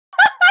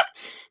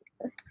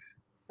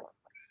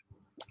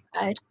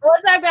Hi.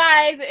 What's up,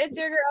 guys? It's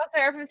your girl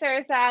Sarah from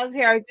Sarah Styles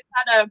here. I just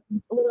had a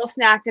little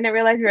snack, didn't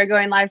realize we were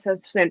going live so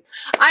soon.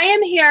 I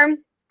am here.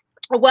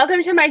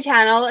 Welcome to my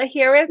channel.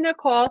 Here with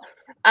Nicole.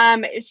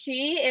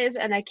 She is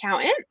an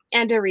accountant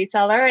and a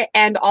reseller,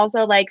 and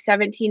also like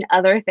 17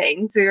 other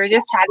things. We were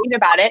just chatting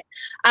about it.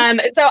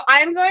 So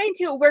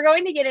we're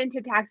going to get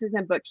into taxes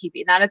and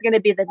bookkeeping. That is going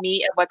to be the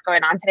meat of what's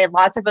going on today.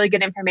 Lots of really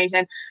good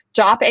information.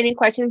 Drop any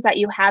questions that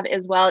you have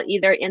as well,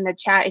 either in the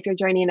chat if you're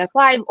joining us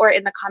live, or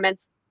in the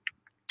comments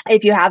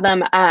if you have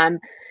them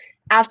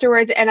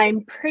afterwards. And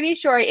I'm pretty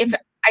sure if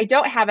I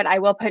don't have it, I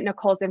will put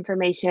Nicole's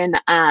information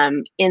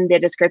in the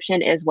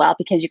description as well,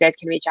 because you guys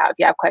can reach out if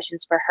you have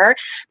questions for her.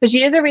 But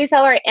she is a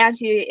reseller and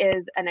she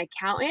is an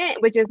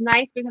accountant, which is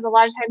nice because a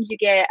lot of times you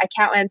get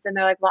accountants and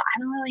they're like, well, I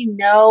don't really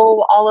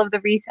know all of the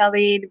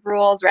reselling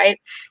rules, right?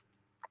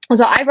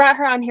 So I brought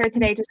her on here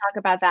today to talk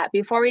about that.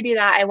 Before we do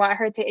that, I want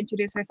her to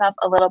introduce herself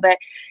a little bit.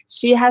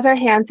 She has her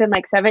hands in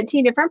like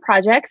 17 different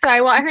projects. So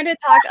I want her to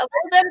talk a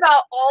little bit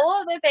about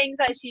all of the things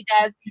that she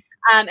does,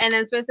 and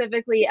then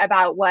specifically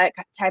about what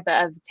type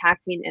of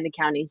taxing and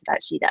accounting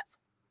that she does.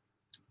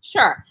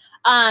 Sure.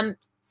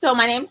 So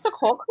my name is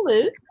Nicole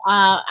Kalutz.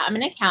 I'm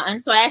an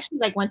accountant. So I actually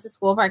went to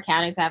school for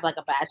accounting. So I have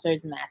a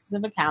bachelor's and master's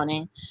of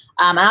accounting.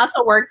 I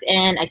also worked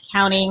in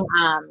accounting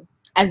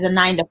as a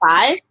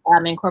 9-to-5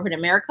 in corporate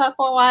America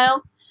for a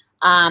while.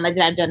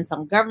 I've done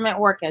some government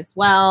work as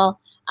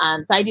well.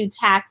 So I do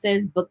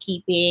taxes,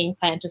 bookkeeping,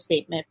 financial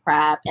statement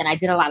prep, and I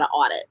did a lot of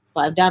audits. So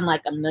I've done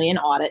like a million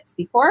audits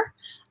before.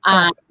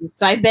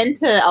 So I've been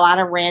to a lot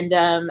of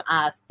random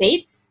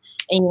states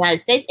in the United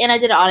States, and I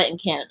did an audit in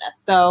Canada.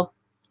 So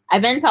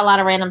I've been to a lot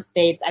of random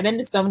states. I've been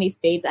to so many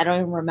states, I don't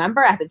even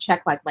remember. I have to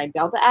check my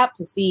Delta app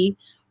to see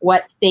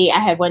what state I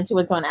had went to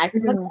when someone asked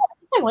me.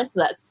 I went to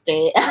that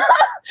state.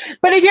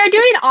 But if you're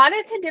doing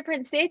audits in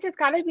different states, it's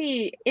got to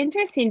be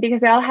interesting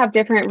because they all have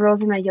different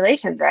rules and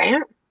regulations, right?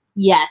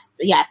 Yes.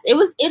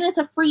 It's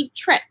a free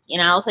trip,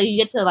 so you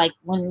get to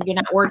when you're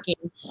not working,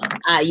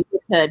 you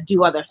get to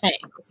do other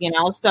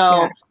things,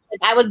 so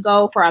I would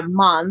go for a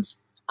month.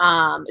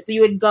 So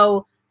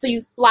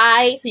you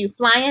fly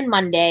in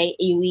Monday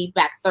and you leave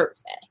back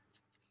Thursday.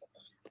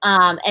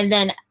 And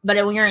then, but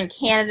when you're in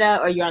Canada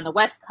or you're on the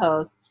West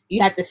Coast,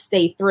 you have to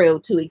stay through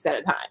 2 weeks at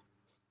a time.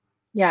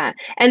 Yeah.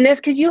 And this,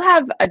 because you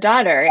have a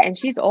daughter and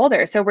she's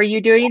older. So were you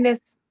doing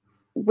this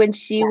when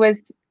she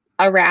was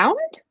around?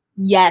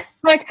 Yes.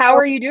 How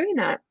are you doing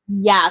that?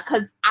 Yeah,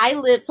 because I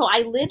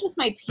lived with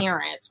my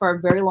parents for a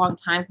very long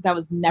time because I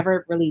was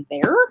never really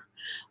there.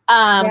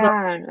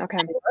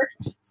 Okay.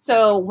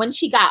 So when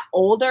she got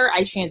older,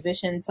 I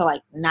transitioned to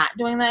not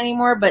doing that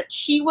anymore. But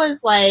she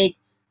was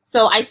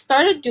so I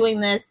started doing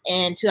this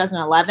in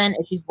 2011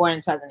 and she's born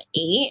in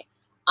 2008.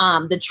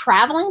 The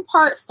traveling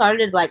part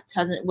started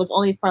was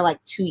only for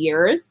 2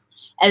 years,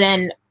 and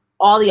then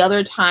all the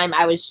other time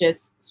I was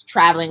just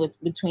traveling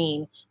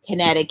between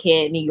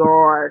Connecticut, New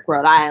York,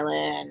 Rhode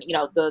Island,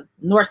 the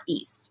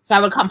Northeast. So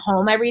I would come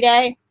home every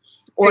day,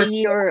 for a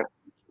year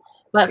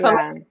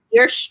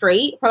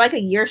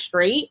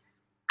straight,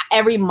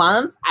 every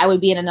month I would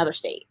be in another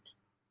state.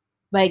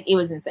 It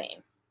was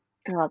insane.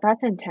 Oh,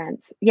 that's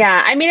intense.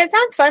 Yeah, I mean, it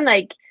sounds fun.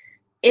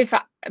 If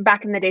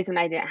back in the days when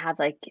I didn't have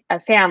a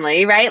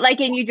family, right?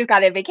 And you just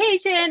got a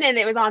vacation and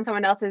it was on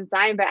someone else's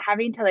dime, but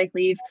having to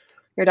leave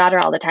your daughter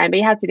all the time, but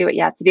you have to do what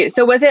you have to do.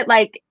 So was it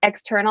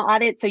external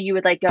audit? So you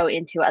would go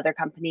into other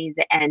companies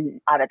and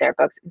audit their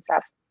books and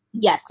stuff?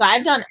 Yes. So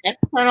I've done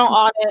external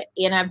audit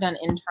and I've done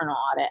internal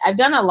audit. I've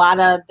done a lot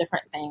of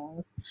different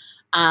things.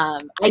 I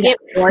get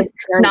bored.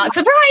 Not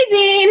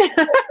surprising.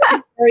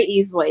 Very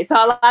easily. So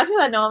a lot of people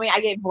that know me, I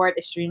get bored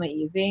extremely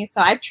easy.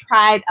 So I've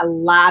tried a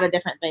lot of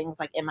different things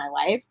in my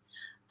life.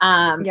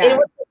 It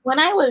was, when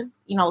I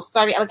was,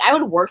 starting, I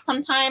would work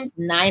sometimes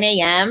 9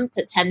 a.m.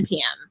 to 10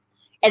 p.m.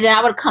 And then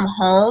I would come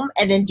home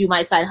and then do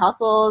my side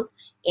hustles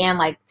and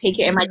take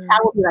care. And my child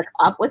would be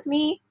up with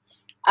me.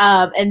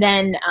 And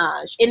then,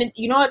 and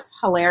what's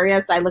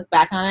hilarious? I look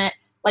back on it,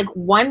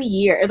 1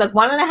 year,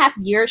 1.5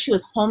 years, she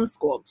was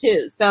homeschooled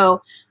too.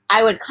 So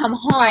I would come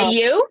home. Are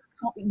you?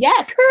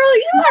 Yes. Girl,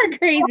 you are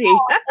crazy.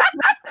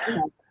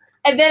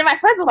 And then my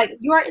friends were like,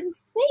 you are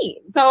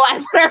insane. So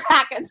I put her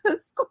back into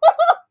school.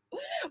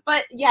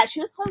 But yeah,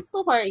 she was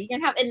homeschooled for a year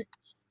and a half. And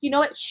you know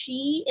what?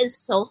 She is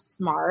so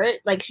smart.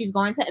 She's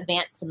going to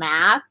advanced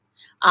math.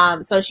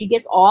 So she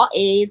gets all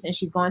A's and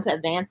she's going to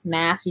advanced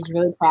math. She's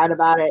really proud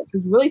about it.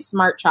 She's a really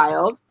smart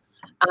child.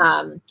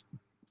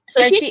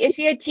 So is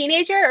she a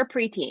teenager or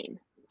preteen?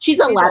 She's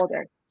 11.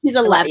 Older. She's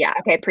 11. Yeah.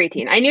 Okay.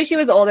 Preteen. I knew she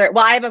was older.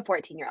 Well, I have a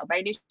 14-year-old, but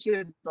I knew she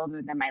was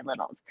older than my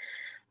littles.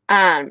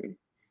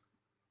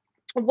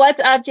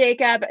 What's up,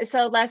 Jacob?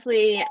 So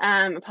Leslie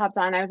popped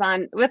on. I was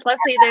on with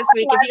Leslie this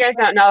week. If you guys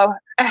don't know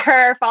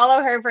her,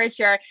 follow her for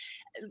sure.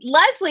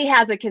 Leslie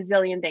has a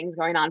gazillion things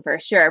going on for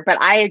sure,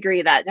 but I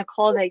agree that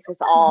Nicole makes us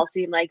all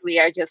seem like we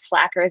are just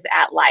slackers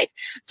at life.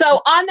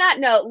 So on that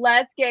note,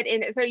 let's get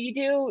in. So you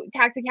do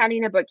tax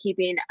accounting and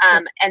bookkeeping,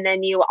 and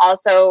then you're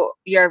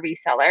a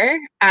reseller.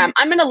 I'm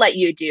going to let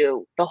you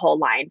do the whole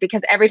line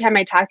because every time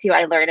I talk to you,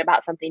 I learn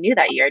about something new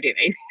that you're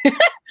doing. You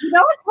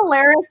know what's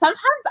hilarious?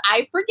 Sometimes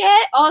I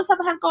forget all the stuff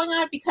I have going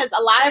on because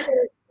a lot of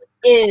it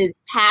is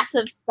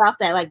passive stuff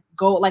that like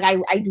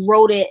I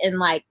wrote it in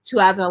like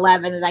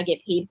 2011 and I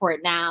get paid for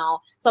it now.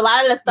 So a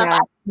lot of the stuff I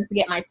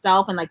forget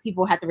myself and like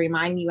people have to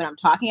remind me when I'm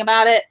talking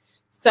about it.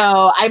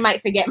 So I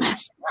might forget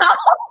myself. But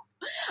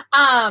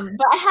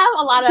I have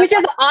a lot of, which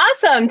is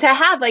awesome to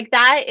have. Like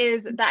that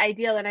is the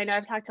ideal. And I know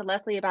I've talked to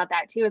Leslie about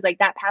that too, is like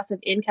that passive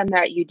income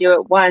that you do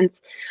it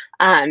once.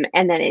 And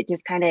then it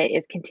just kind of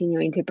is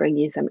continuing to bring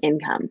you some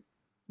income.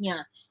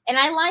 Yeah. And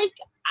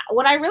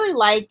what I really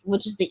like,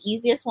 which is the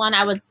easiest one,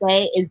 I would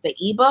say, is the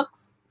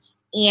ebooks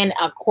and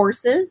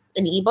courses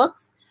and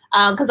ebooks.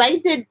 Because I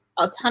did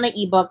a ton of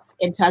ebooks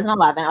in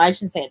 2011. I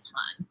shouldn't say a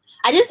ton.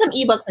 I did some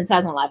ebooks in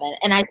 2011,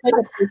 and I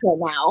took it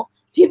now.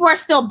 People are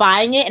still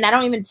buying it, and I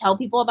don't even tell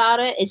people about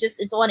it.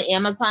 It's on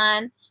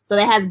Amazon, so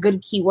it has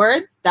good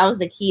keywords. That was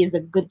the key, is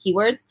the good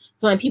keywords.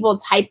 So when people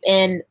type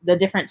in the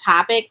different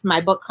topics,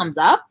 my book comes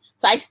up.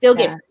 So I still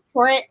get paid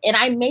for it, and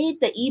I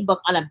made the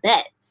ebook on a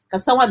bet.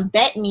 Because someone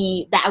bet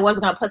me that I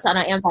wasn't going to put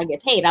something on Amazon and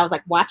get paid. I was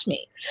like, watch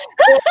me.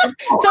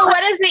 So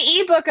what is the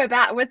ebook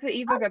about? What's the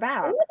ebook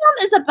about? One of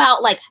them is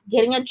about like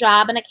getting a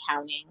job in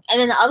accounting. And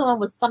then the other one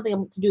was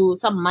something to do with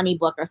some money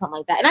book or something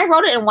like that. And I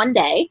wrote it in one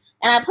day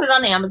and I put it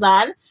on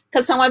Amazon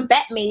because someone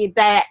bet me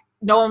that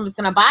no one was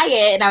going to buy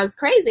it. And I was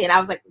crazy. And I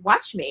was like,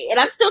 watch me. And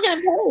I'm still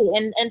getting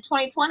paid in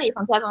 2020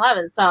 from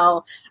 2011.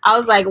 So I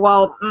was like,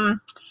 well,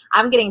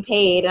 I'm getting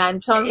paid and I'm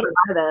chosen to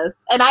buy this.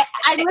 And I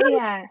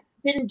literally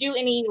didn't do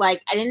any, like,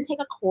 I didn't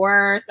take a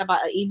course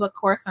about an ebook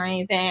course or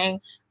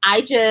anything. I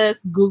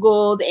just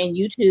Googled and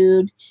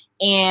YouTubed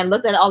and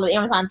looked at all the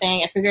Amazon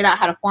thing and figured out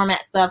how to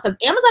format stuff. Because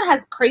Amazon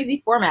has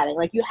crazy formatting.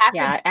 Like you have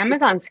to.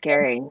 Amazon's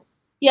scary.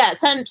 Yeah.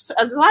 So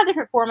there's a lot of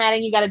different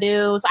formatting you got to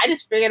do. So I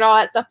just figured all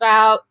that stuff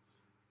out,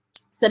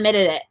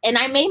 submitted it. And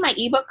I made my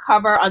ebook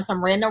cover on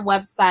some random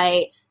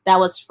website that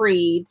was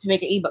free to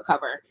make an ebook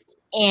cover.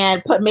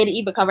 And made an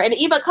ebook cover. And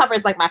the ebook cover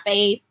is like my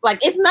face. Like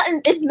it's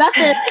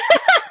nothing.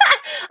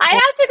 I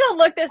have to go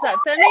look this up.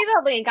 Send me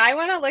the link. I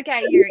want to look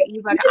at your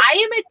ebook. I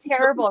am a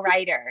terrible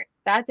writer.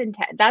 That's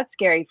intense. That's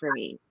scary for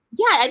me.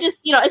 Yeah, I just,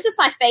 it's just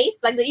my face.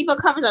 Like the ebook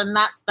covers are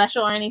not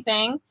special or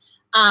anything.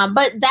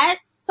 But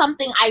that's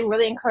something I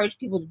really encourage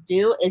people to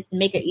do, is to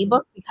make an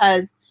ebook,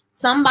 because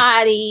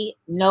somebody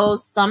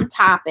knows some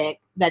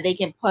topic that they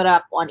can put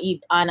up on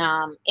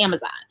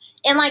Amazon.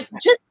 And like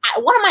just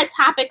one of my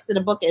topics in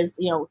the book is,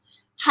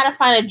 how to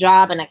find a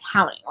job in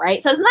accounting,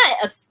 right? So it's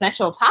not a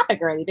special topic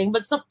or anything,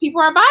 but some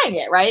people are buying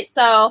it, right?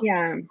 So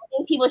I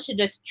think people should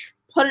just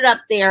put it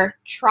up there,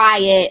 try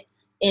it,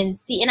 and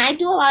see. And I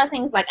do a lot of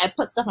things, like I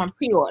put stuff on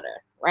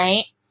pre-order,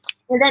 right?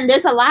 And then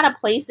there's a lot of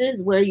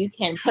places where you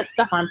can put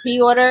stuff on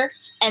pre-order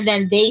and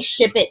then they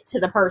ship it to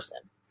the person.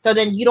 So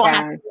then you don't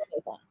have to do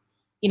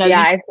anything.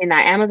 I've seen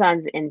that.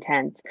 Amazon's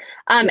intense.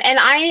 And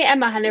I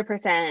am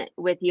 100%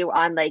 with you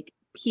on, like,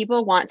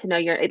 people want to know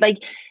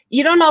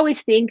you don't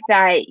always think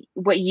that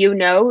what you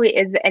know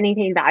is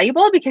anything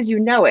valuable because you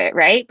know it,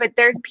 right? But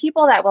there's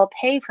people that will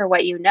pay for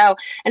what you know.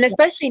 And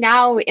especially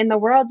now in the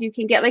world, you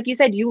can get, like you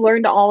said, you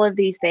learned all of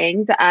these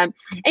things. And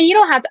you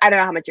don't have to, I don't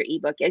know how much your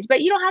ebook is,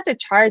 but you don't have to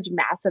charge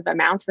massive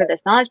amounts for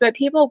this knowledge, but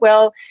people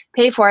will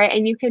pay for it.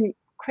 And you can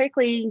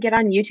quickly get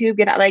on YouTube,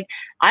 I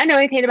didn't know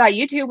anything about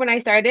YouTube when I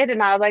started,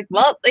 and I was like,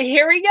 well,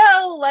 here we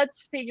go.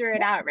 Let's figure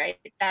it out, right?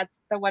 That's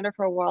the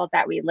wonderful world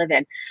that we live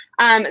in.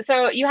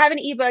 So you have an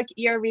ebook,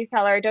 you're a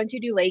reseller. Don't you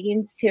do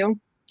leggings too?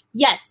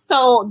 Yes.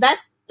 So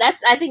that's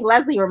I think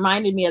Leslie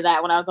reminded me of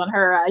that when I was on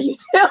her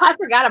YouTube. I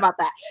forgot about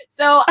that.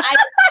 So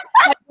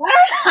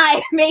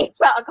I made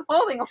a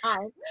clothing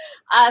line,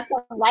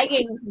 some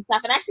leggings and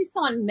stuff. And actually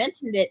someone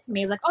mentioned it to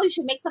me, like, oh, you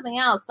should make something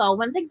else. So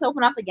when things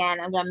open up again,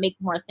 I'm going to make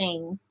more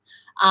things.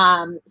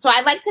 So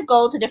I like to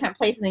go to different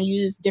places and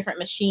use different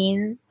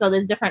machines. So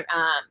there's different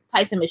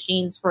types of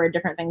machines for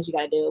different things you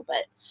got to do.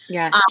 But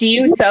do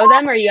you sew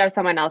them or you have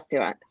someone else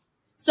do it?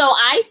 So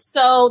I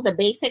sew the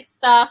basic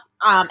stuff,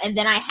 and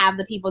then I have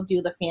the people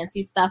do the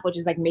fancy stuff, which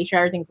is like make sure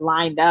everything's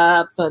lined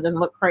up so it doesn't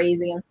look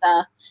crazy and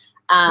stuff.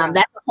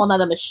 That's a whole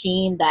nother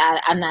machine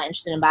that I'm not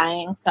interested in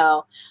buying.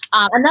 So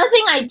another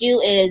thing I do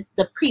is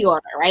the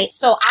pre-order, right?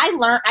 So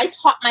I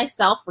taught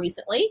myself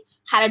recently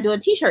how to do a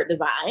t-shirt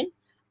design.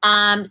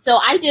 So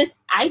I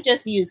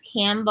just use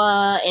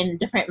Canva and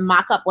different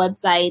mock-up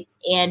websites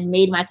and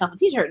made myself a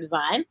t-shirt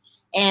design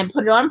and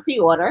put it on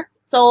pre-order.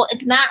 So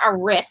it's not a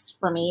risk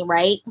for me,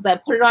 right? Because I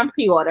put it on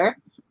pre-order,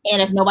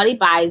 and if nobody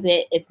buys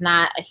it, it's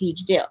not a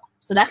huge deal.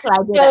 So that's what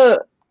I did. So,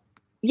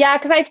 yeah,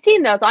 because I've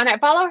seen those on it.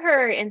 Follow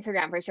her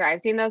Instagram for sure. I've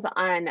seen those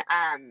on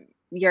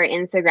your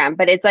Instagram,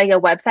 but it's like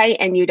a website,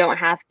 and you don't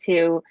have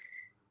to,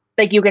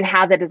 like, you can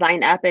have the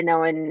design up, and no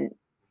one,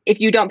 if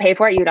you don't pay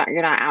for it, you're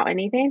not out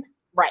anything.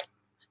 Right.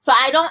 So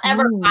I don't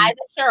ever buy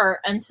the shirt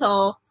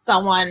until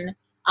someone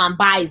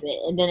buys it,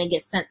 and then it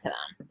gets sent to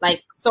them.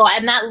 Like, so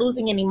I'm not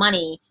losing any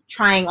money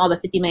trying all the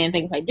 50 million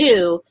things I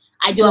do.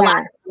 I do a lot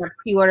on a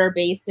pre-order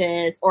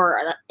basis or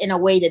in a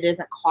way that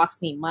doesn't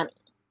cost me money.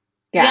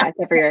 Yeah,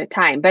 except for your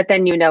time. But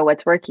then you know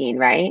what's working,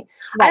 right?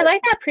 I like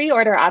that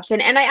pre-order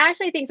option. And I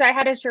actually think so. I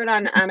had a shirt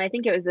on, I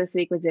think it was this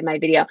week, was in my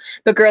video,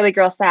 but Girly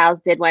Girl Styles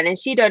did one, and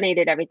she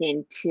donated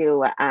everything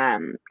to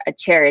a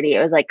charity. It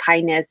was like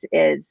kindness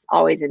is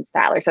always in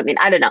style or something.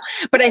 I don't know.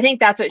 But I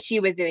think that's what she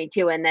was doing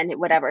too. And then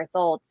whatever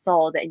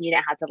sold, and you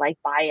didn't have to like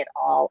buy it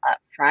all up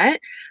front.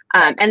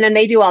 And then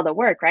they do all the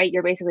work, right?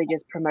 You're basically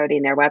just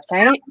promoting their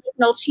website.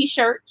 No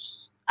t-shirts.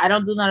 I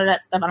don't do none of that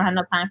stuff. I don't have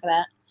no time for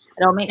that.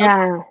 I don't make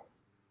no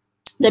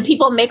The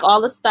people make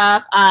all the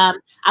stuff. I'm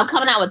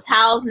coming out with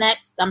towels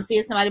next. I'm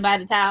seeing somebody buy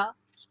the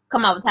towels.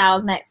 Come out with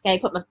towels next. Okay,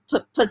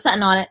 put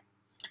something on it,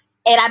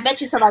 and I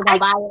bet you somebody's gonna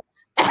buy it.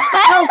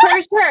 Oh,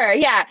 for sure.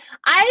 Yeah.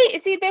 I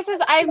see.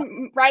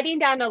 I'm writing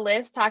down a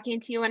list talking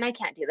to you, and I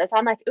can't do this.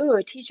 I'm like, ooh,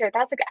 a t-shirt.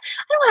 That's a good.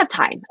 I don't have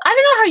time. I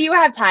don't know how you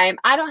have time.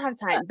 I don't have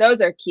time.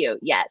 Those are cute.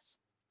 Yes.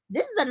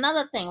 This is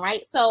another thing,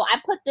 right? So I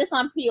put this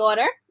on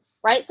pre-order,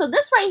 right? So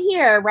this right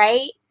here,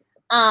 right?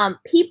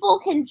 People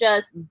can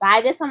just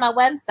buy this on my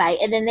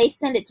website and then they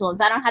send it to them.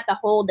 So I don't have to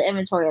hold the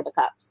inventory of the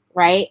cups,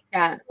 right?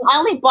 Yeah. I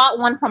only bought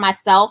one for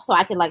myself so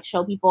I could like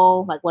show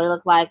people like what it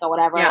looked like or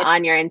whatever. Yeah,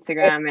 on your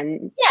Instagram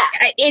and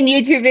in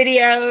YouTube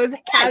videos,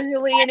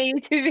 casually in a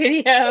YouTube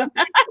video.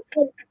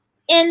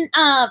 And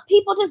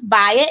people just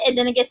buy it and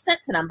then it gets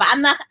sent to them. But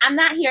I'm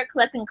not here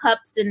collecting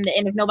cups and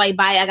if nobody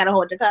buy it, I gotta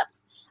hold the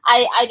cups.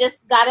 I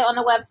just got it on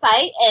the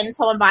website and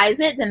someone buys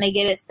it, then they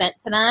get it sent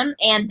to them.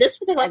 And this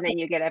particular and then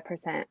you get a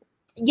percent.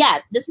 Yeah,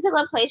 this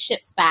particular place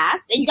ships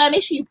fast, and you gotta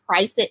make sure you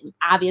price it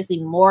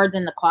obviously more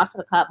than the cost of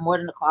the cup, more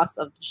than the cost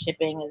of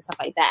shipping and stuff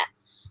like that.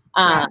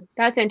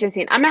 That's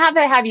interesting. I'm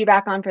gonna have you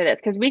back on for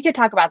this because we could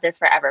talk about this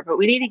forever, but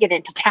we need to get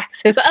into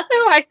taxes.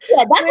 Otherwise,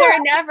 we're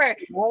never.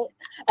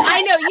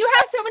 I know you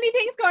have so many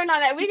things going on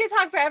that we could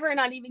talk forever and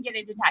not even get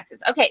into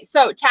taxes. Okay,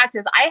 so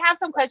taxes. I have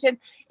some questions.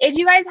 If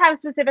you guys have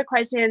specific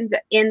questions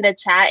in the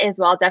chat as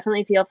well,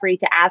 definitely feel free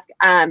to ask.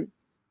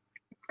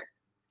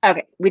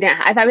 Okay, we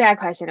didn't. I thought we had a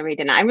question and we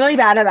didn't. I'm really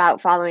bad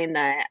about following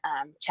the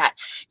chat.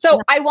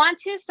 So I want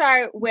to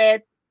start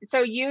with,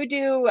 so you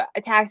do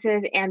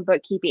taxes and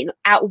bookkeeping.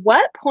 At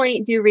what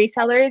point do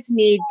resellers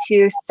need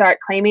to start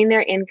claiming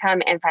their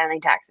income and filing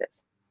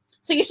taxes?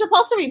 So you're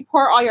supposed to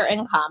report all your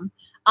income.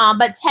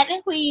 But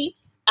technically,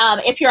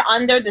 if you're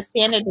under the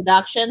standard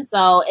deduction,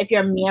 so if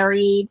you're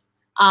married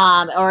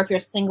or if you're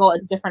single,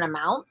 it's different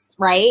amounts,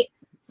 right?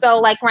 So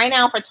like right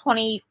now for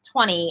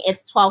 2020,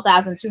 it's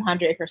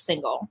 $12,200 if you're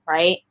single,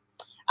 right?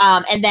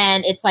 And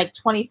then it's like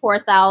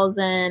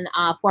 $24,400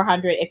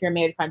 if you're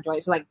married from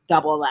joint, so like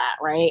double that,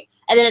 right?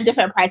 And then a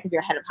different price if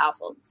you're head of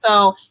household.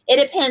 So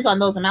it depends on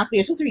those amounts, but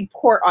you're supposed to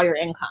report all your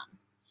income.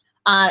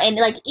 And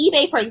like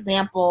eBay, for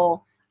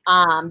example,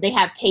 they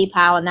have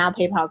PayPal, and now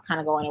PayPal is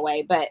kind of going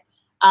away, but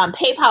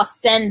PayPal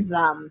sends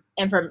them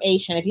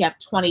information if you have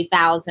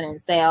 20,000 in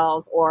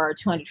sales or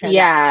 200 transactions.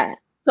 Yeah.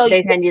 So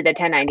they send you the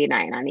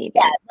 1099 on eBay.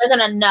 Yeah, they're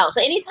gonna know.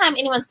 So anytime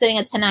anyone's sitting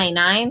at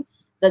 1099,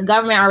 the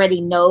government already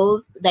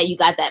knows that you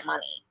got that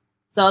money.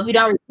 So if you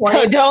don't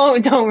report it,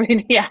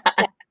 don't. Yeah.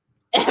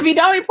 If you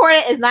don't report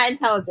it, it's not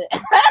intelligent.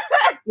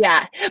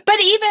 Yeah, but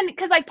even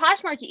because like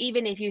Poshmark,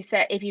 even if you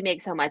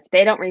make so much,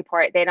 they don't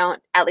report. They don't.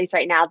 At least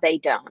right now, they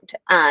don't.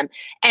 And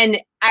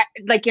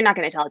you're not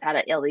going to tell us how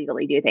to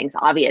illegally do things,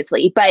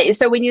 obviously. But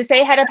so when you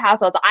say head of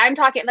households, I'm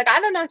talking like I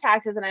don't know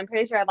taxes, and I'm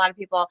pretty sure a lot of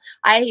people.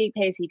 I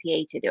pay a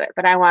CPA to do it,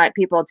 but I want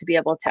people to be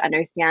able to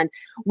understand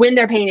when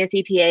they're paying a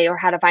CPA or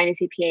how to find a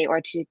CPA or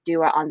to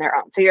do it on their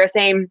own. So you're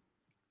saying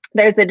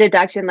there's the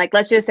deduction. Like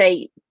let's just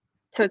say.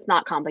 So it's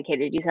not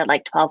complicated. You said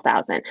like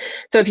 12,000.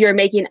 So if you're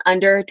making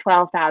under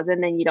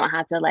 12,000, then you don't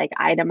have to like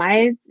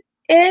itemize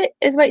it,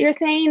 is what you're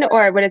saying?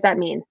 Or what does that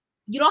mean?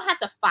 You don't have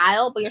to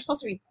file, but you're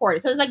supposed to report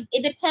it. So it's like,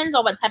 it depends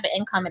on what type of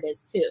income it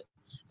is too.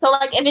 So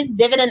like if it's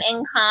dividend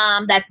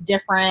income, that's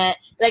different.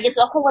 Like it's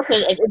a whole bunch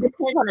of, it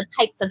depends on the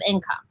types of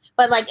income.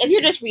 But like if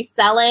you're just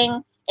reselling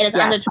and it's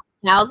under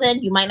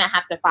 12,000, you might not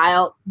have to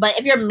file. But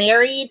if you're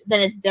married, then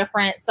it's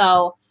different.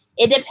 So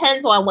it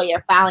depends on what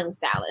your filing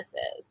status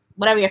is.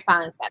 Whatever your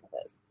filing status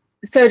is.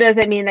 So does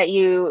it mean that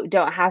you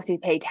don't have to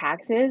pay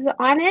taxes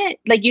on it?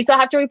 Like you still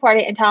have to report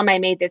it and tell them I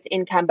made this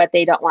income, but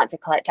they don't want to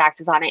collect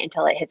taxes on it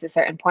until it hits a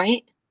certain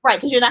point? Right,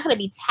 because you're not going to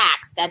be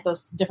taxed at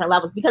those different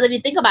levels. Because if you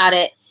think about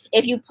it,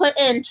 if you put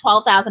in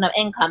 12,000 of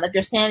income, if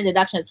your standard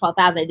deduction is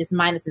 12,000, it just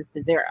minuses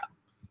to zero.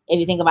 If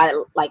you think about it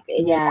like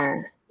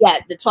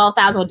the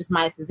 12,000 will just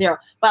minus to zero.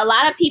 But a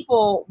lot of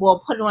people will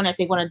put it on if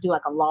they want to do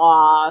like a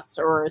loss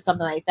or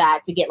something like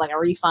that to get like a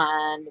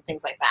refund and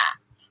things like that.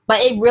 But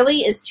it really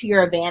is to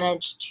your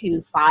advantage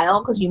to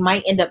file because you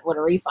might end up with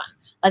a refund.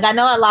 Like I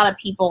know a lot of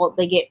people,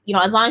 they get,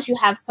 as long as you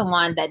have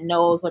someone that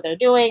knows what they're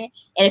doing,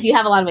 and if you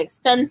have a lot of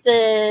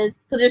expenses,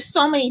 because there's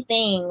so many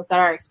things that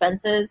are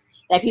expenses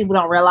that people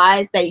don't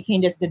realize that you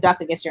can just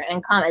deduct against your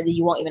income and then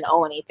you won't even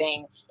owe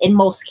anything in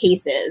most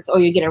cases, or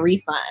you get a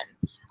refund.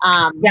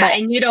 But,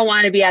 and you don't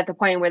want to be at the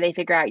point where they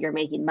figure out you're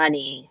making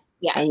money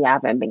and you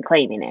haven't been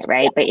claiming it,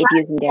 right? But if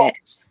you can get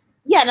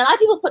and a lot of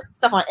people put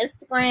stuff on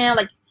Instagram,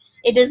 like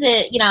it doesn't,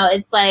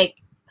 it's like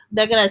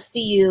they're gonna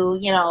see you,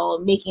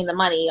 making the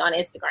money on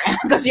Instagram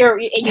because you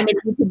made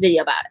a YouTube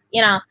video about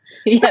it,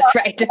 Yes,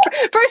 right.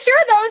 For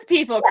sure, those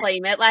people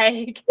claim it.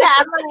 Like,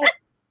 I'm like,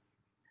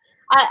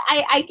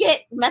 I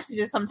get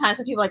messages sometimes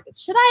from people like,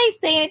 should I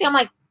say anything? I'm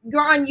like,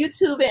 you're on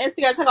YouTube and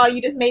Instagram talking about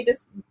you just made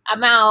this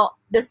amount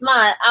this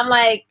month. I'm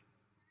like,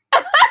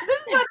 this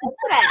is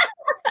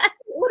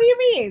what do you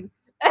mean?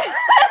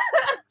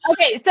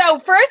 Okay, so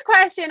first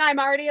question, I'm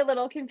already a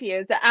little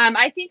confused.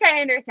 I think I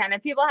understand.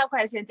 If people have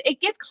questions,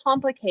 it gets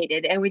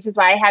complicated, and which is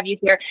why I have you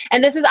here.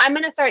 And this is, I'm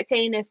going to start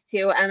saying this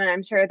too, and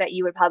I'm sure that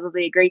you would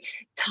probably agree.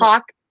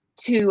 Talk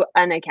to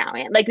an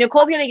accountant. Like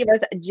Nicole's going to give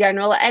us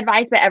general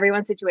advice, but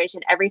everyone's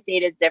situation, every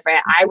state is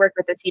different. I work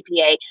with a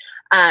CPA.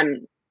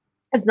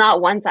 It's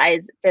not one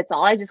size fits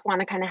all. I just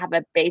want to kind of have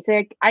a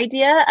basic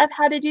idea of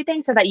how to do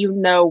things so that you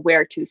know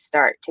where to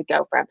start to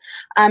go from.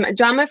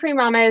 Drama Free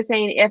Mama is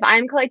saying, if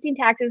I'm collecting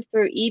taxes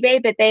through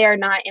eBay, but they are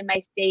not in my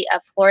state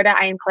of Florida,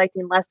 I am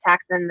collecting less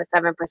tax than the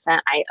 7%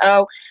 I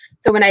owe.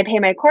 So when I pay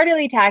my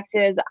quarterly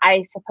taxes,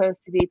 I'm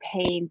supposed to be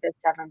paying the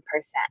 7%.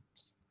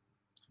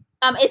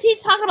 Is he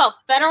talking about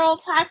federal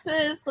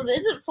taxes? Because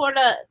isn't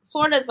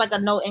Florida is like a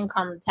no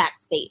income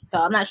tax state. So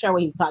I'm not sure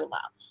what he's talking about.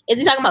 Is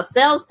he talking about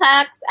sales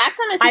tax? Ask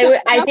him.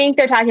 I think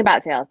they're talking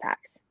about sales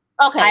tax.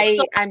 Okay.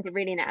 I'm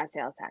reading it as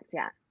sales tax.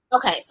 Yeah.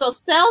 Okay. So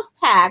sales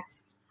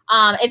tax,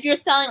 if you're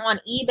selling on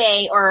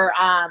eBay or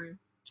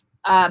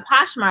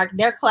Poshmark,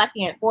 they're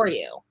collecting it for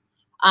you.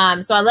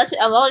 So as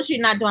long as you're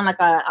not doing like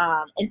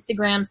a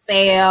Instagram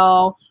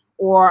sale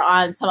or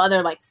on some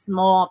other like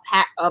small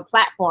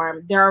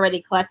platform, they're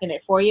already collecting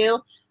it for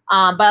you.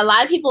 But a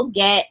lot of people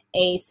get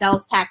a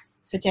sales tax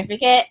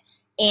certificate,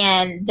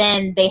 and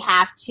then they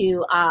have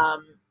to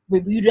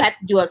you have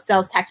to do a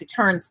sales tax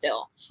return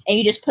still, and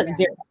you just put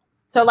 0.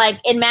 So like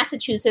in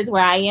Massachusetts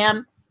where I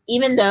am,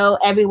 even though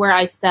everywhere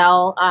I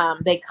sell,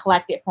 they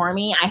collect it for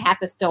me, I have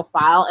to still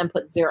file and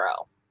put 0.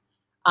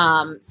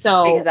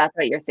 So because that's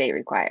what your state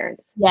requires.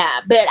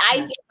 Yeah, but I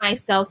get my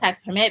sales tax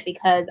permit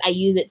because I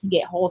use it to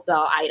get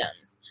wholesale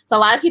items. So a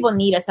lot of people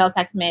need a sales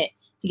tax permit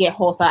to get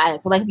wholesale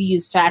items. So like if you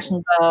use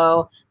Fashion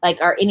Go,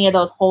 or any of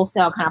those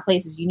wholesale kind of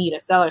places, you need a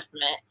seller's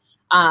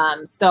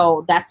permit.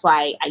 So that's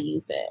why I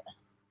use it.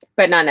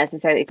 But not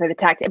necessarily for the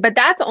tax. But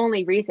that's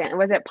only recent.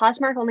 Was it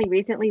Poshmark only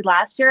recently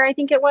last year, I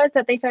think it was,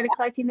 that they started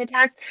collecting the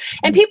tax?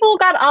 And people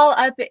got all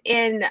up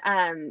in,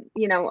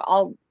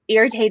 all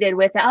irritated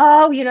with,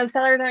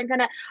 sellers aren't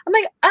gonna. I'm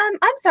like,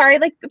 I'm sorry,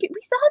 like we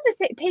still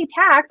have to pay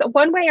tax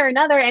one way or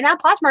another, and now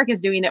Poshmark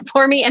is doing it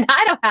for me, and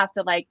I don't have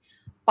to like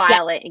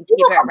file it and keep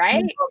it,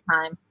 right?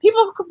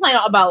 People complain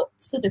about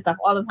stupid stuff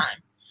all the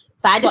time.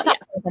 So I just don't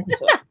pay attention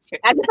to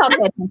it. I just don't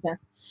pay attention.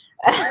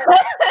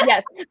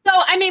 Yes. So,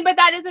 I mean, but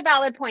that is a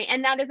valid point.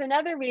 And that is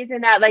another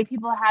reason that like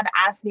people have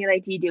asked me,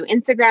 like, do you do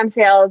Instagram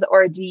sales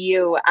or do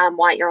you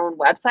want your own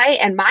website?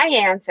 And my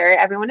answer,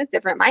 everyone is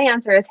different. My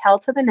answer is hell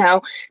to the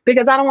no,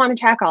 because I don't want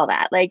to track all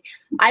that. Like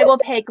I will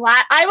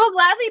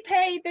gladly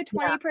pay the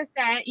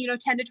 20%,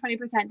 10 to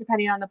 20%,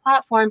 depending on the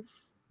platform,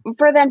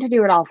 for them to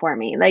do it all for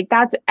me. Like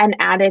that's an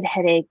added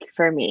headache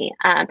for me.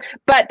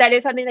 But that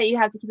is something that you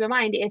have to keep in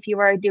mind if you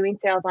are doing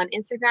sales on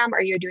Instagram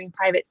or you're doing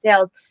private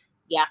sales.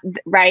 Yeah.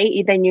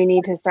 Right. Then you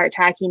need to start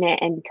tracking it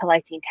and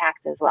collecting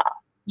tax as well.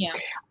 Yeah.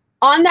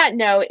 On that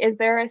note, is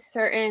there a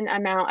certain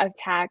amount of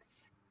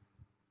tax?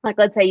 Like,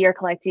 let's say you're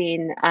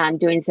collecting,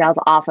 doing sales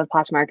off of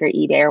Poshmark or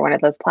eBay or one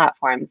of those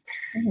platforms.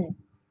 Mm-hmm.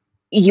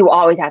 You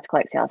always have to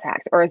collect sales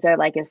tax, or is there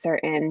like a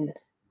certain?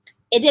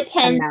 It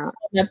depends on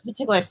the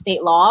particular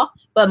state law,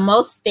 but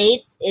most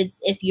states,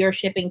 it's if you're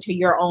shipping to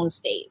your own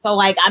state. So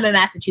like I'm in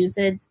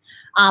Massachusetts,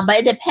 but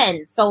it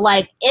depends. So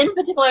like in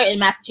particular in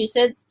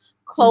Massachusetts,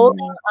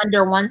 clothing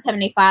under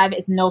 175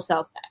 is no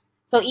sales tax.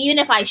 So even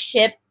if I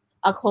ship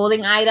a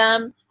clothing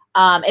item,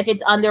 if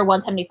it's under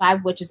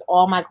 175, which is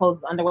all my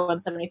clothes under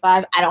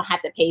 175, I don't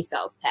have to pay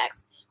sales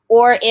tax.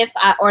 Or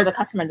or the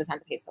customer doesn't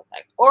have to pay sales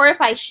tax. Or if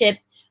I ship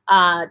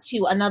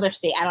to another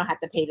state, I don't have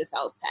to pay the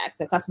sales tax.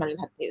 The customer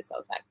doesn't have to pay the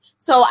sales tax.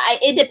 So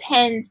it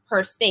depends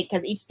per state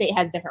because each state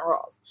has different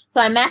rules.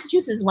 So in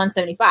Massachusetts,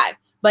 175,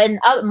 but in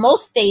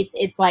most states,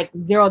 it's like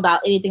 $0.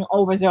 Anything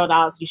over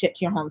 $0, you ship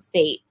to your home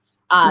state.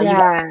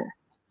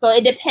 So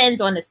it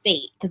depends on the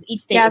state because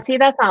each state. Yeah, see,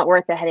 that's not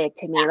worth the headache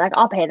to me. Like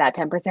I'll pay that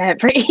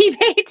 10% for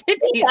eBay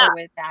to deal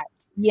with that.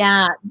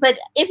 Yeah, but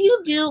if you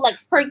do, like,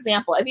 for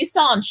example, if you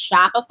sell on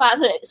Shopify,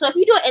 so if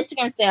you do an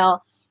Instagram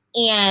sale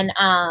and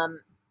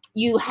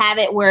you have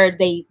it where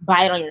they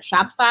buy it on your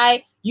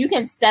Shopify, you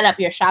can set up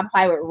your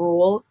Shopify with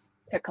rules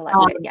to collect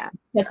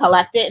to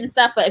collect it and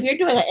stuff. But if you're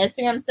doing an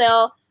Instagram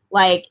sale,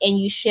 like, and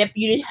you ship,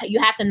 you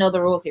have to know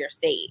the rules of your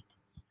state.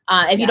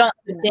 If you don't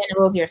understand the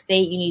rules of your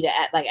state, you need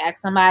to ask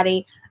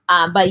somebody.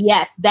 But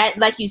yes, that,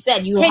 like you said,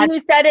 can you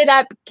set it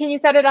up? Can you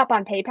set it up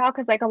on PayPal?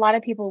 Because like a lot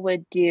of people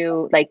would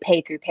do like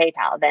pay through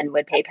PayPal. Then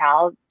would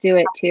PayPal do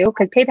it too?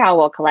 Because PayPal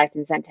will collect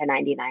and send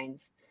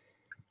 1099s.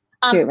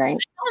 too, right?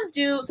 I don't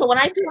do, so when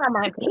I do it on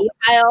my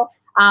PayPal,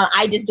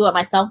 I just do it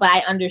myself, but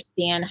I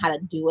understand how to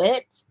do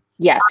it.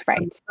 Yes,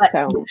 right. But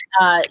So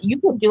you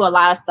can do a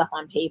lot of stuff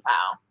on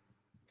PayPal.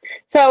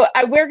 So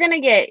we're going to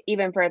get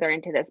even further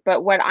into this,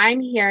 but what I'm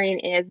hearing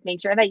is make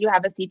sure that you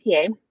have a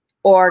CPA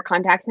or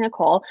contact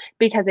Nicole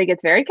because it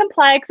gets very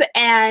complex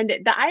and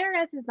the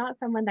IRS is not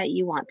someone that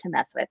you want to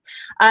mess with.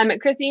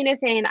 Christine is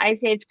saying I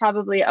saved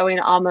probably owing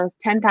almost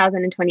 $10,000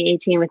 in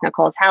 2018 with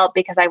Nicole's help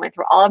because I went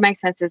through all of my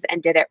expenses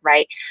and did it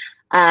right.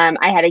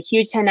 I had a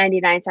huge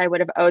 1099, so I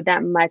would have owed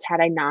that much had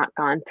I not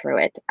gone through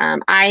it.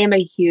 I am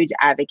a huge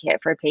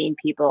advocate for paying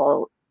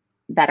people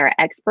that are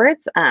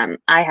experts. I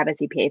have a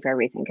CPA for a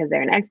reason because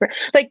they're an expert.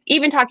 Like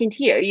even talking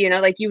to you,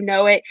 like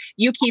it,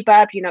 you keep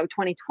up,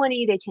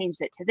 2020, they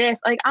changed it to this.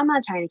 Like I'm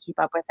not trying to keep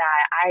up with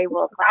that. I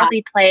will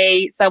gladly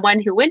play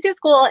someone who went to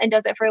school and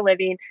does it for a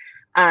living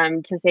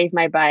to save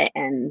my butt.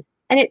 And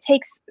it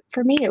takes,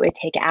 for me, it would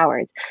take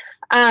hours.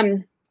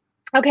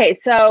 Okay,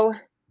 so,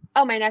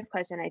 my next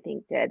question I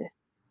think did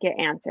get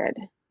answered.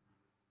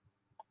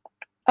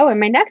 Oh,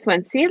 and my next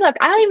one. See, look,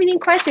 I don't even need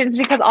questions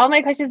because all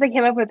my questions I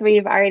came up with,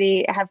 we've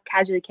already have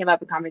casually came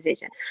up in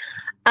conversation.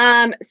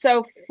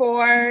 So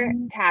for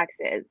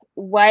taxes,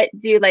 what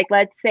do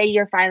let's say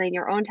you're filing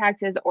your own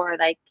taxes or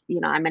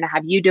I'm going to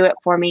have you do it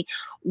for me.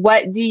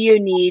 What do you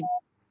need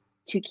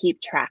to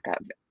keep track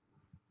of?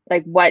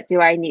 Like, what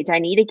do I need? Do I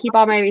need to keep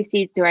all my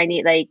receipts? Do I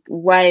need,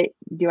 what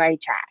do I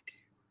track?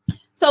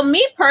 So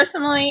me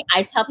personally,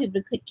 I tell people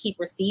to keep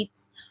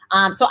receipts.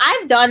 So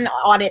I've done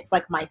audits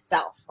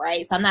myself,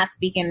 right? So I'm not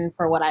speaking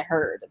for what I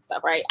heard and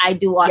stuff, right?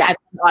 I've done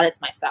audits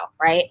myself,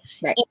 right?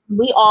 And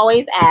we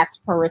always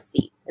ask for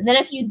receipts. And then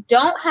if you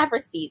don't have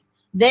receipts,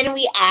 then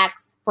we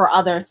ask for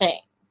other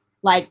things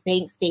like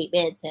bank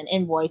statements and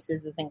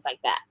invoices and things like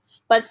that.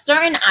 But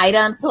certain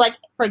items, so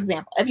for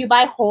example, if you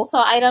buy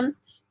wholesale items,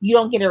 you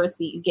don't get a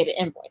receipt, you get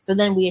an invoice. So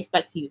then we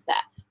expect to use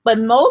that. But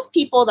most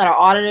people that are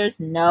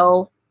auditors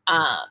know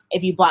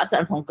if you bought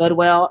something from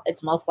Goodwill,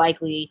 it's most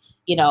likely,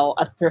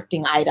 a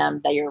thrifting item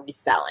that you're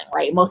reselling,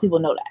 right? Most people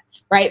know that,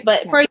 right? But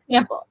for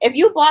example, if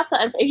you bought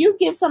something, if you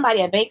give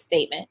somebody a bank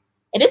statement,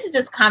 and this is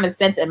just common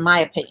sense in my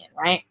opinion,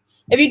 right?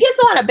 If you give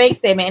someone a bank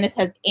statement and it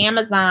says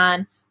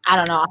Amazon, I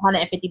don't know,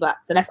 $150,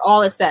 and that's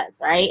all it says,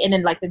 right? And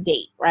then the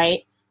date,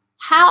 right?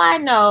 How I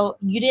know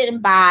you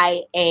didn't buy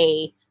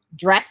a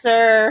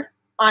dresser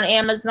on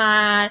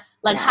Amazon,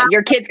 how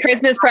your kids'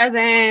 Christmas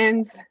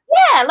presents.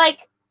 Yeah,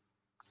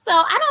 so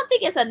I don't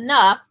think it's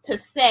enough to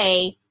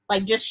say,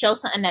 just show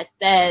something that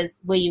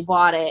says where you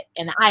bought it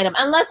and the item,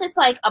 unless it's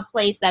a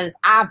place that is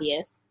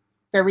obvious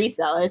for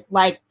resellers,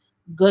 like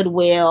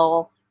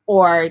Goodwill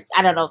or,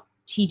 I don't know,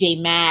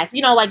 TJ Maxx, the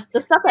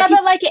stuff that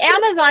but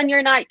Amazon,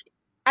 you're not,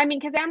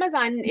 because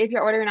Amazon, if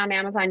you're ordering on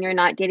Amazon, you're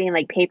not getting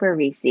paper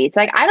receipts.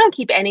 I don't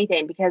keep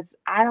anything because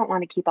I don't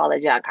want to keep all the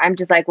junk. I'm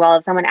just well,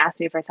 if someone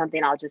asks me for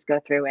something, I'll just go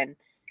through and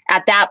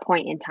at that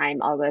point in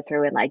time, I'll go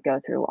through and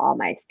go through all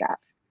my stuff.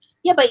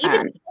 Yeah, but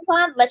even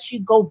Amazon lets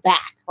you go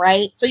back,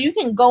 right? So you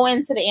can go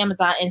into the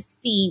Amazon and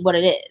see what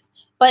it is.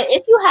 But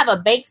if you have a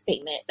bank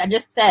statement that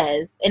just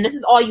says, and this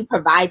is all you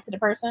provide to the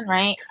person,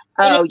 right?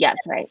 Oh, yes,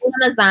 right.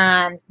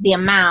 Amazon, the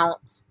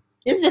amount.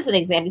 This is just an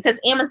example. It says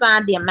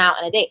Amazon, the amount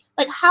and a date.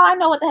 How I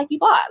know what the heck you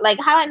bought?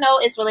 How I know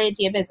it's related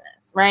to your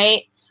business,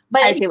 right?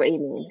 But I see what you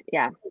mean.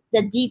 Yeah.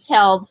 The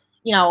detailed,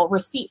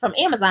 receipt from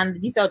Amazon, the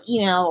detailed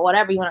email, or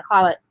whatever you want to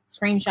call it,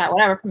 screenshot,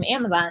 whatever from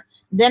Amazon,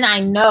 then I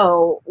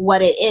know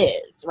what it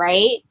is,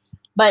 right?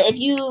 But if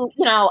you,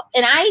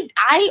 and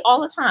I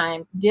all the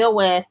time deal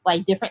with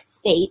different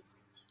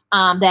states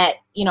that,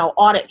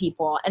 audit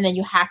people, and then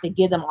you have to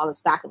give them all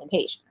this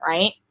documentation,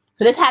 right?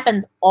 So this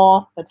happens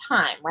all the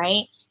time,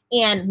 right?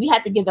 And we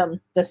had to give them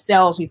the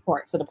sales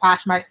report. So the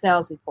Poshmark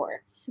sales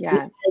report. Yeah. We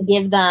had to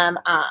give them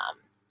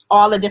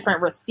all the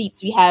different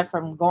receipts we have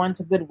from going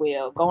to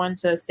Goodwill, going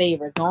to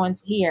Savers, going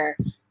to here.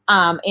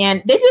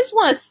 And they just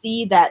want to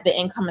see that the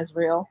income is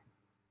real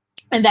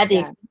and that the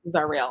expenses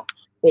are real,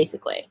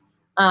 basically.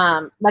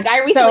 I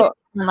recently,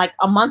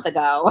 a month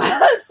ago,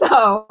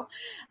 so,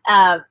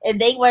 and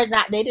they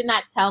did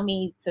not tell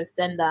me to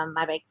send them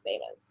my bank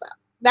statements. So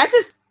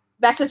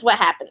that's just what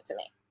happened to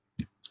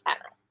me. I don't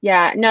know.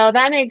 Yeah, no,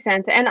 that makes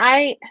sense. And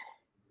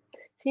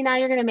see, now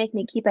you're going to make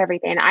me keep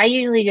everything. I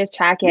usually just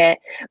track it.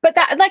 But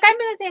that, I'm in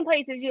the same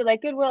place as you.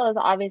 Goodwill is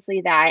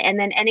obviously that. And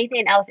then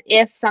anything else,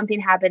 if something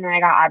happened and I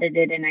got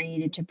audited and I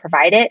needed to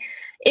provide it,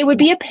 it would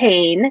be a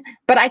pain.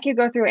 But I could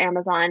go through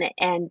Amazon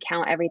and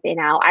count everything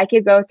out. I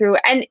could go through,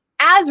 and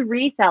as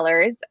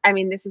resellers,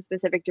 this is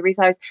specific to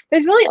resellers,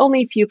 there's really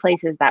only a few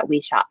places that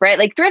we shop,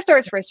 right? Thrift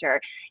stores for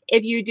sure.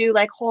 If you do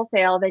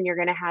wholesale, then you're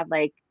going to have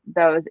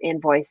those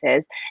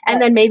invoices.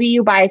 And then maybe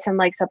you buy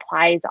some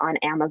supplies on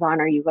Amazon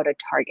or you go to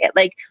Target.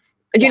 Do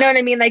you know what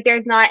I mean?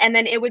 There's not, and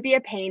then it would be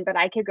a pain, but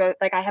I could go,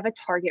 I have a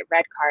Target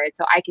Red card,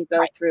 so I could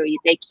go through,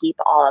 they keep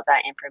all of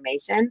that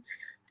information.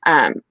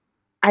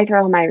 I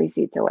throw my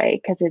receipts away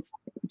because it's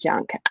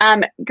junk.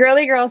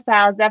 Girly Girl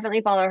Styles,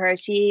 definitely follow her.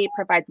 She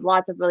provides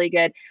lots of really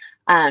good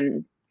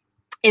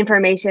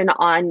information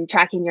on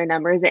tracking your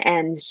numbers,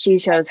 and she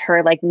shows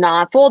her like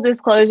not full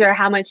disclosure,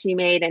 how much she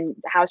made and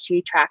how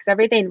she tracks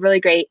everything. Really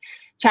great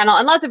channel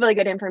and lots of really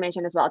good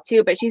information as well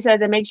too. But she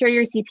says, and make sure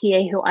your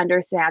CPA who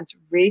understands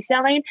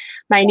reselling.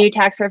 My new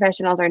tax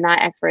professionals are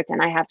not experts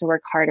and I have to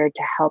work harder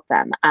to help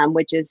them,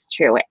 which is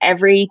true.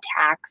 Every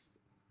tax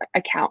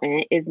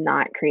accountant is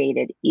not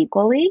created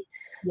equally.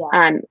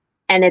 Yeah.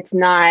 And it's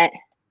not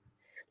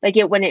like,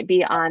 it wouldn't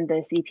be on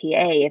the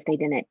CPA if they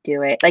didn't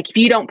do it. Like if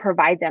you don't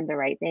provide them the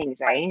right things,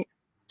 right?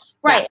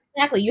 Right,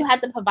 exactly. You have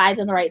to provide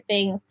them the right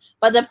things,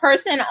 but the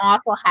person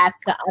also has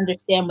to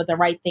understand what the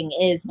right thing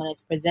is when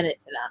it's presented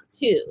to them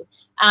too.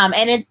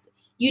 And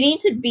you need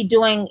to be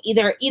doing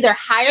either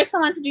hire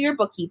someone to do your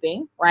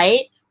bookkeeping,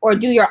 right? Or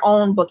do your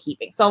own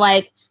bookkeeping. So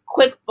like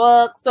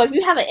QuickBooks. So if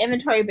you have an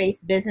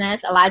inventory-based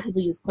business, a lot of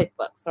people use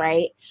QuickBooks,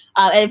 right?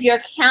 And if your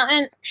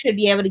accountant should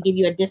be able to give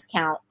you a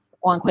discount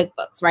on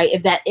QuickBooks, right?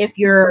 If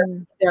you're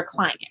their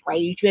client,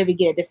 right? You should be able to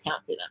get a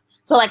discount through them.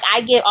 So like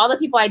I get all the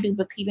people I do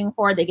bookkeeping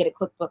for, they get a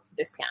QuickBooks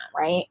discount,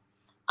 right?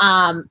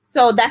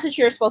 So that's what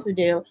you're supposed to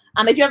do.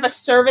 If you have a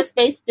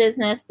service-based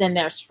business, then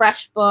there's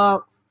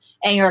FreshBooks,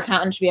 and your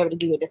accountant should be able to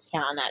give you a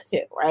discount on that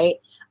too, right?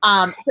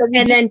 And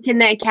then can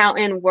the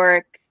accountant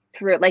work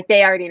through, like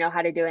they already know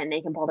how to do it and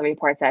they can pull the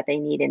reports that they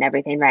need and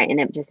everything, right? And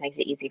it just makes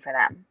it easy for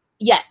them.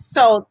 Yes.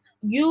 So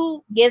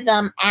you give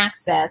them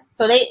access.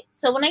 So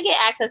when they get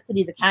access to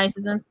these accounting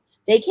systems,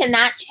 they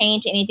cannot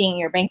change anything in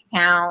your bank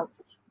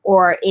accounts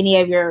or any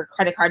of your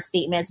credit card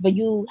statements, but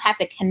you have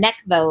to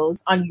connect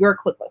those on your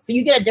QuickBooks. So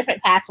you get a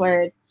different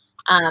password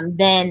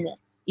than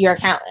your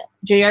accountant.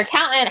 Your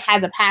accountant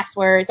has a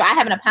password. So I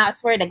have a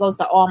password that goes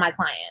to all my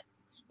clients.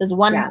 There's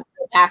one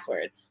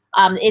password.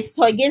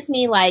 It gives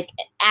me like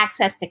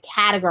access to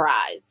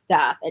categorize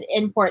stuff and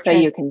import. So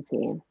you can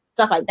see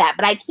stuff like that,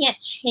 but I can't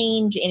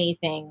change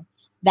anything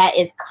that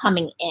is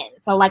coming in.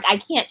 So like I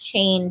can't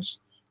change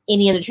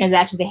any of the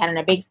transactions they had in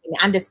their bank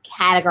statement. I'm just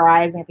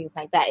categorizing things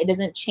like that. It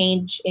doesn't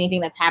change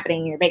anything that's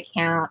happening in your bank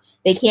account.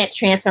 They can't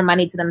transfer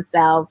money to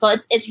themselves. So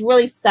it's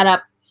really set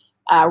up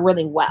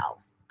really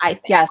well, I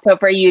think. Yeah. So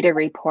for you to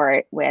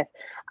report with,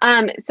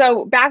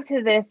 so back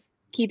to this,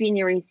 keeping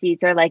your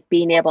receipts or like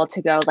being able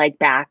to go like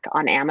back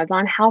on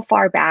Amazon. How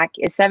far back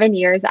is 7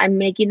 years? I'm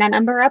making that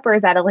number up, or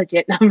is that a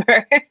legit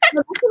number? It's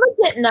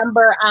a legit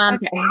number. Okay.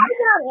 So I've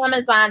been on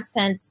Amazon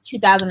since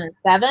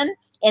 2007,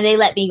 and they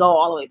let me go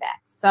all the way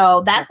back.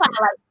 So that's why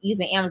I like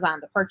using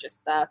Amazon to purchase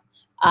stuff,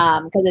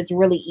 because it's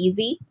really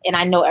easy and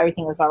I know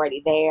everything is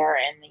already there,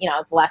 and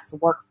it's less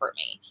work for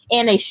me,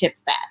 and they ship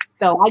fast.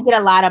 So I get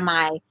a lot of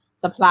my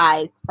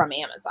supplies from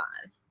Amazon.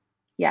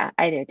 Yeah,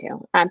 I do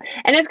too. And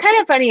it's kind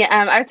of funny.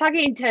 I was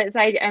talking to, so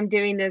I'm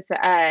doing this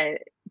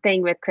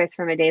thing with Chris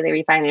from A Daily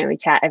Refinement. We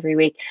chat every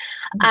week.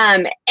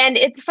 And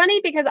it's funny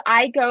because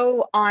I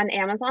go on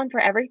Amazon for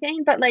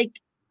everything, but like,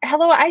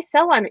 hello, I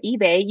sell on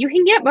eBay. You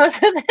can get most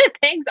of the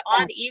things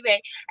on eBay.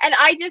 And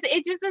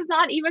it just does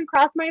not even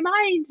cross my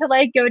mind to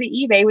like go to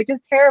eBay, which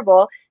is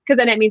terrible because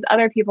then it means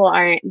other people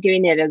aren't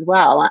doing it as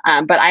well.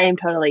 But I am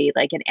totally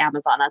like an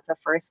Amazon. That's the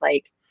first,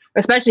 like,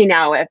 especially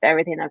now with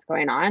everything that's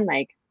going on,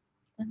 like,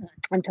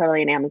 I'm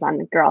totally an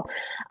Amazon girl.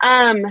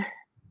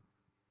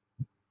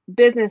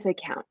 Business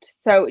account.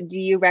 So do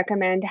you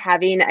recommend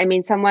having,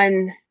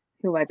 someone,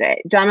 who was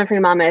it? Drama Free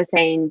Mama is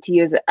saying to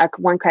use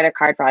one credit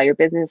card for all your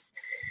business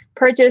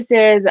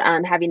purchases,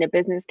 having a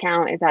business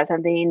account. Is that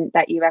something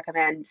that you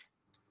recommend?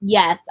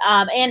 Yes.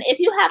 And if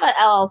you have an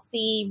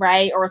LLC,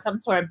 right, or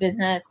some sort of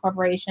business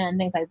corporation,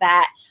 things like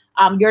that,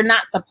 you're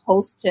not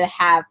supposed to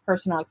have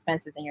personal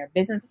expenses in your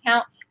business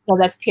account, because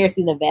that's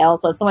piercing the veil.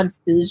 So if someone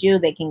sues you,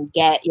 they can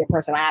get your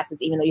personal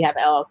assets even though you have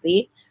an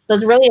LLC. So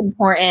it's really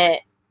important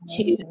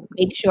to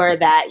make sure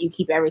that you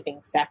keep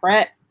everything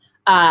separate.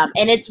 And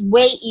it's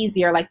way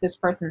easier, like this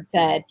person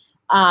said,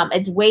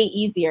 it's way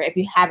easier if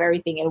you have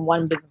everything in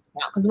one business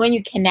account, because when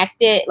you connect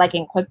it, like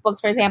in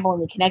QuickBooks, for example,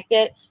 when you connect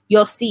it,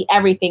 you'll see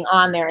everything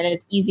on there, and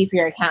it's easy for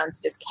your accountant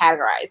to just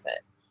categorize it.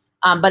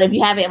 But if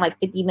you have it in like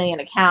 50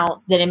 million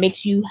accounts, then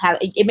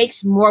it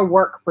makes more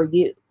work for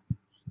you.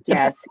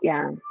 Yes.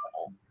 Yeah.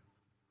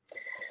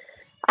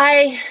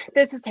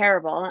 This is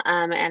terrible.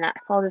 And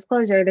full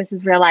disclosure, this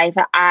is real life.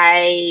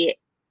 I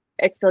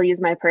still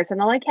use my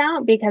personal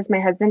account because my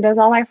husband does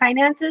all our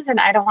finances and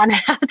I don't want to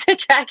have to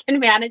track and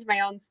manage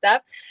my own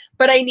stuff.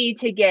 But I need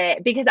to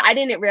because I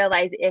didn't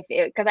realize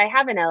because I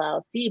have an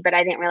LLC, but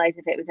I didn't realize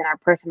if it was in our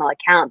personal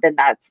account, then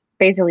that's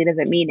basically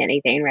doesn't mean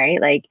anything,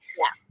 right? Like,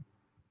 yeah.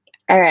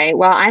 All right.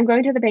 Well, I'm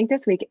going to the bank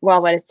this week.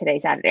 Well, what is today?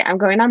 Saturday. I'm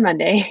going on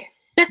Monday.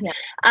 Yeah.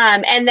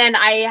 And then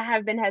I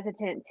have been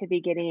hesitant to be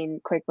getting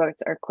QuickBooks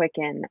or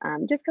Quicken,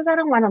 just because I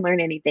don't want to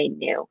learn anything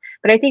new.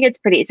 But I think it's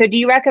pretty. So do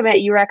you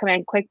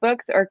recommend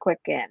QuickBooks or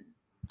Quicken?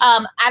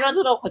 I don't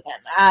do no Quicken.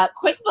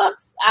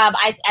 QuickBooks,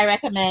 I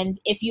recommend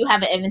if you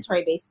have an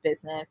inventory-based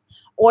business,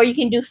 or you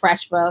can do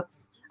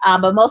FreshBooks.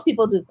 But most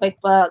people do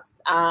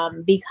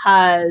QuickBooks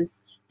because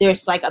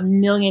there's like a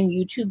million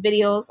YouTube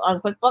videos on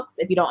QuickBooks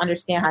if you don't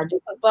understand how to do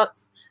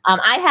QuickBooks.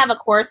 I have a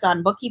course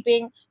on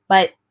bookkeeping,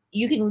 but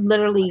you can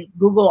literally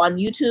Google on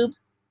YouTube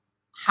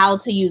how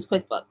to use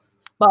QuickBooks.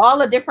 But all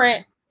the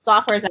different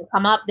softwares that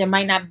come up, there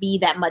might not be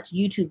that much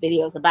YouTube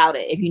videos about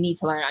it if you need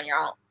to learn on your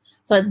own.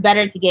 So it's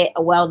better to get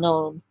a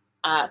well-known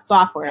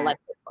software like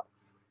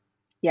QuickBooks.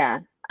 Yeah.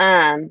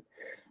 All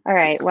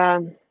right.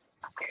 Well,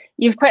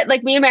 you've put,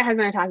 like, me and my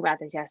husband were talking about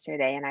this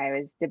yesterday, and I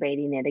was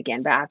debating it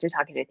again. But after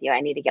talking with you, I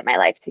need to get my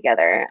life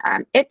together.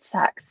 It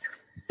sucks.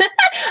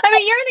 I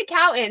mean, you're an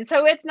accountant,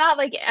 so it's not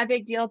like a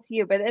big deal to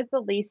you, but it's the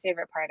least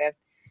favorite part of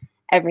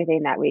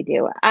everything that we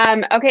do.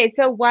 Okay,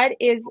 so what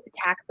is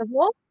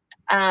taxable?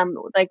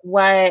 Like,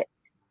 what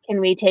can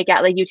we take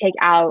out? Like, you take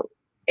out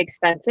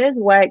expenses.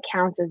 What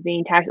counts as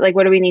being taxed? Like,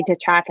 what do we need to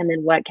track, and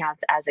then what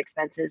counts as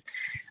expenses?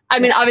 I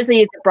mean,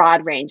 obviously it's a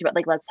broad range, but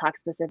like, let's talk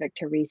specific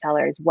to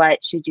resellers.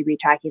 What should you be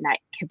tracking that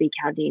could be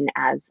counting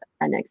as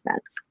an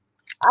expense?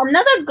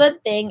 Another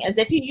good thing is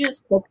if you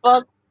use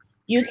QuickBooks,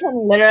 you can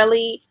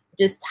literally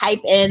just type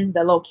in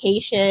the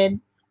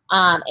location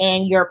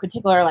and your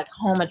particular like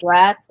home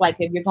address. Like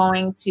if you're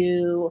going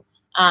to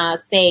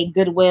say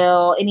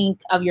Goodwill, any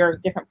of your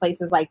different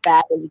places like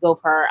that, when you go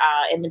for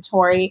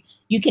inventory,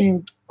 you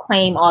can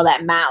claim all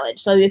that mileage.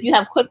 So if you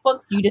have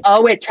QuickBooks, you just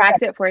it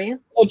tracks it for you.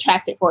 It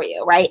tracks it for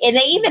you, right? And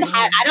they even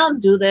have, I don't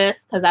do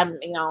this because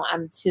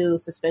I'm too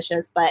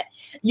suspicious, but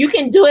you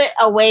can do it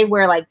a way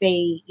where like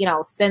they,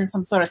 send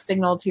some sort of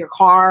signal to your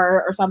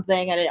car or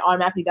something and it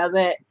automatically does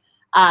it.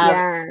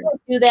 You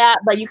don't do that,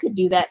 but you could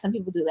do that. Some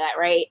people do that,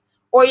 right?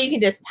 Or you can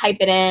just type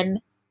it in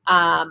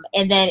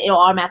and then it'll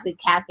automatically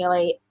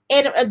calculate.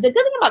 And the good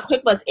thing about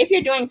QuickBooks, if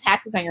you're doing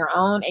taxes on your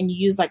own and you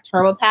use like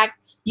TurboTax,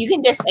 you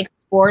can just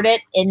export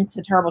it into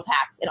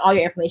TurboTax and all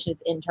your information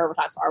is in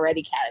TurboTax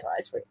already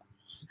categorized for you.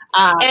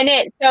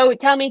 So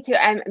tell me too,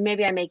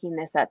 maybe I'm making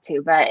this up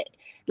too, but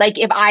like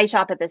if I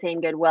shop at the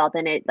same Goodwill,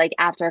 then it like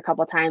after a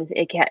couple times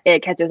it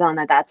catches on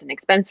that that's an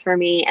expense for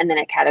me, and then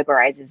it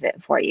categorizes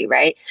it for you,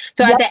 right?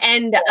 So at the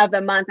end of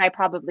the month, I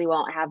probably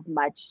won't have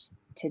much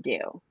to do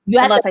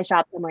unless I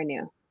shop somewhere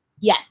new.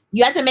 Yes,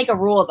 you have to make a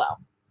rule though.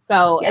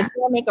 So if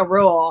you make a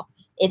rule,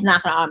 it's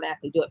not going to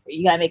automatically do it for you.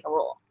 You got to make a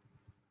rule.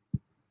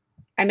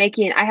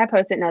 I have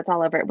Post-it notes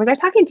all over. Was I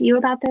talking to you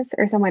about this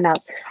or someone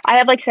else? I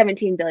have like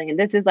 17 billion.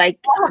 This is like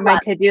my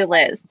to-do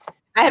list.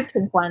 I have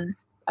pink ones.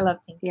 I love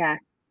pink. Yeah.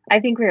 I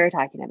think we were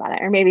talking about it,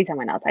 or maybe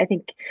someone else.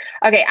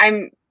 Okay,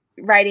 I'm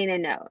writing a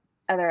note.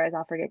 Otherwise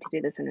I'll forget to do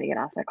this when we get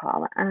off the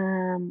call.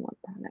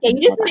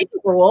 You just make a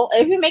rule.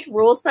 If you make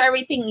rules for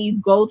everything,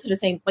 you go to the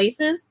same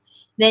places,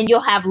 then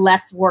you'll have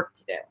less work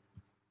to do.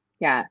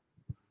 Yeah.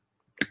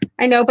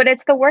 I know, but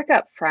it's the work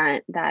up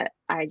front that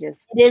I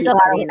just keep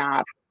putting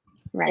off.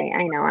 Right.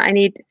 I know. I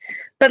need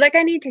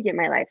to get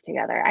my life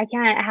together. I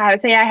can't I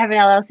have an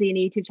LLC and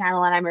a YouTube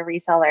channel and I'm a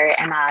reseller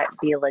and not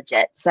be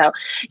legit. So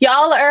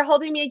y'all are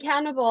holding me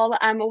accountable.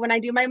 When I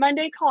do my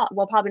Monday call,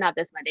 well, probably not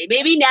this Monday,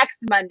 maybe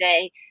next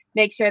Monday,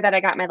 make sure that I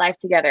got my life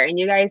together, and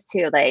you guys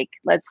too. Like,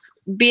 let's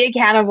be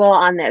accountable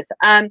on this.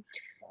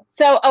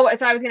 So I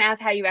was going to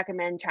ask how you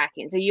recommend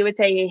tracking. So you would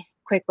say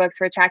QuickBooks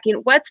for tracking.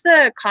 What's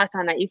the cost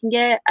on that? You can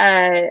get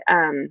a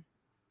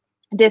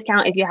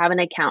discount if you have an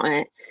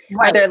accountant.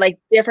 Right. Are there like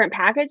different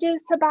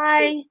packages to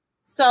buy?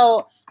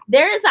 So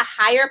there is a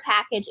higher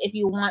package if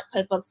you want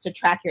QuickBooks to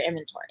track your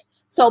inventory.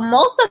 So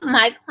most of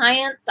my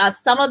clients,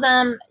 some of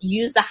them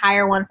use the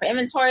higher one for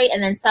inventory,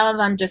 and then some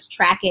of them just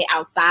track it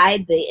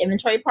outside the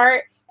inventory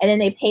part, and then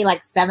they pay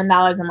like $7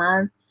 a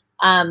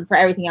month for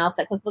everything else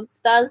that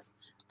QuickBooks does.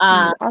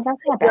 That's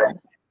not bad.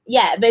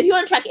 Yeah, but if you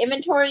want to track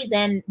inventory,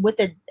 then with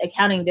the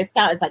accounting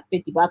discount, it's like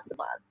 $50 a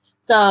month.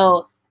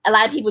 So a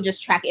lot of people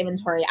just track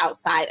inventory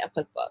outside of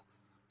QuickBooks.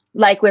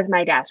 Like with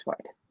my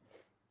dashboard.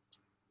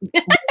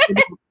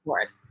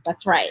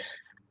 That's right.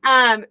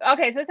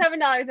 Okay, so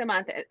 $7 a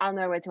month. I'll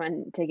know which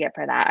one to get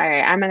for that. All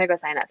right, I'm gonna go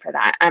sign up for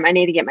that. I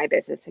need to get my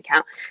business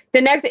account.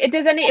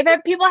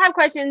 If people have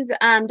questions,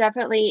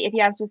 definitely if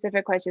you have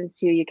specific questions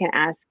too, you can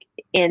ask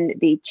in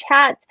the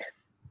chat.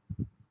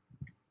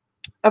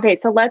 Okay,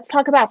 so let's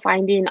talk about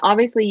finding.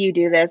 Obviously, you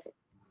do this.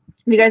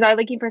 If you guys are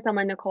looking for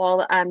someone,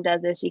 Nicole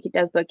does this. She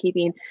does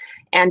bookkeeping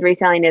and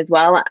reselling as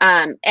well,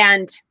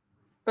 and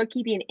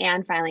bookkeeping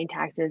and filing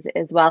taxes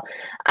as well.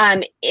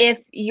 If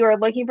you're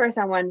looking for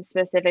someone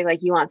specific,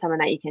 like you want someone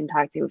that you can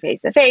talk to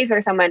face to face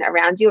or someone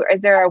around you,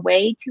 is there a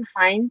way to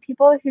find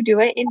people who do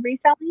it in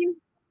reselling?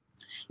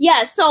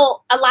 Yeah,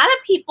 so a lot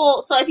of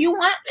people, so if you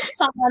want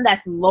someone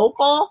that's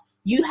local,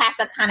 you have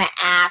to kind of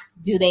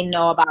ask, do they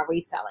know about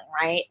reselling,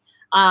 right?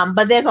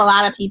 But there's a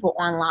lot of people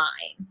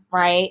online,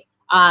 right?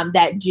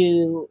 That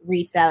do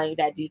reselling,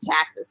 that do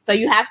taxes. So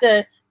you have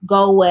to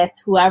go with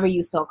whoever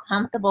you feel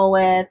comfortable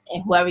with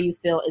and whoever you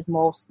feel is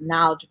most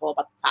knowledgeable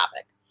about the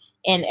topic.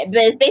 And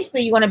it's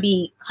basically you want to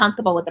be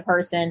comfortable with the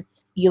person.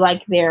 You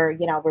like their,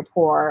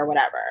 rapport or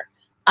whatever.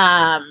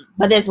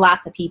 But there's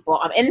lots of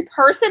people. In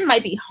person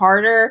might be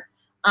harder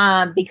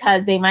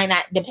because they might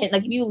not depend.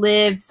 Like if you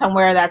live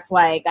somewhere that's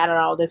like, I don't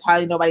know, there's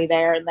hardly nobody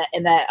there in that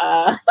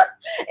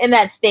in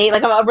that state,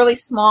 like a really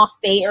small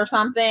state or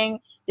something.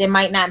 There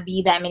might not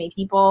be that many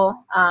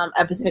people, a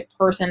specific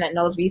person that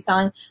knows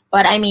reselling.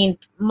 But I mean,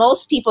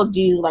 most people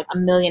do like a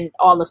million,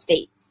 all the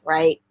states,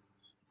 right?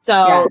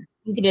 So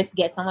you could just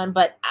get someone,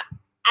 but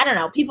I don't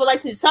know.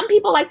 Some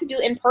people like to do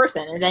in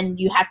person, and then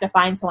you have to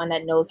find someone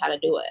that knows how to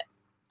do it.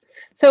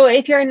 So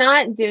if you're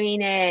not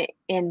doing it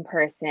in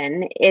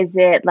person, is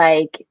it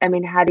like, I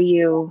mean, how do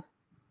you,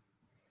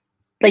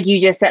 like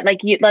you just said,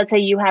 like let's say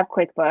you have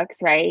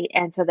QuickBooks, right?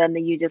 And so then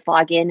you just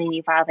log in and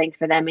you file things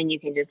for them, and you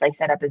can just like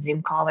set up a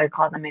Zoom call or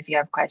call them if you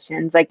have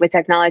questions. Like with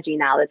technology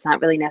now, that's not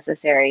really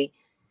necessary.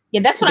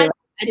 Yeah, that's what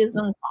I do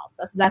Zoom calls.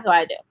 That's exactly what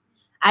I do.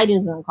 I do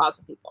Zoom calls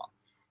with people.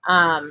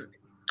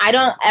 I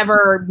don't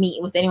ever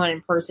meet with anyone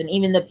in person,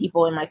 even the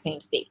people in my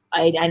same state.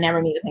 I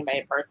never meet with anybody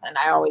in person.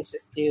 I always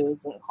just do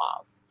Zoom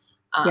calls.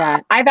 Yeah,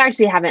 I've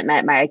actually haven't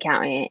met my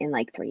accountant in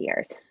like 3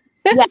 years.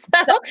 Yeah.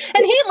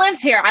 And he lives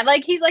here.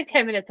 He's like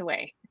 10 minutes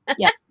away.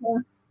 Yeah.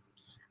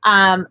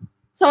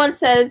 Someone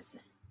says,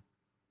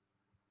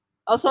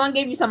 oh, someone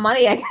gave you some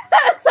money. I guess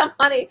some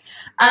money.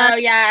 Oh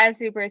yeah, a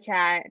super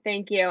chat.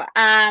 Thank you.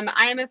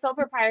 I am a sole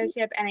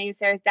proprietorship and I use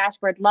Sarah's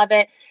dashboard. Love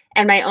it.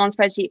 And my own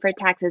spreadsheet for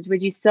taxes.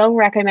 Would you still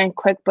recommend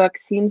QuickBooks?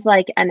 Seems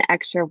like an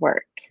extra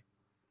work.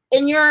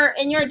 In your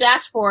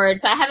dashboard,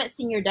 so I haven't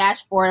seen your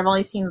dashboard. I've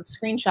only seen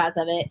screenshots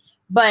of it.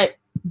 But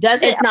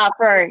it's not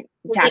for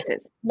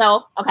taxes?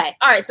 No. Okay.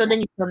 All right. So then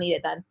you still need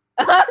it then.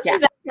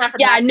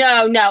 Yeah.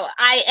 No.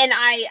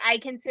 I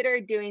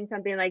consider doing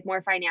something like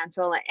more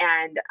financial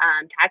and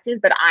taxes,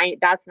 but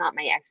that's not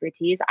my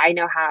expertise. I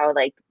know how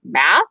like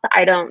math.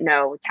 I don't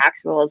know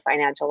tax rules,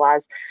 financial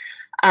laws.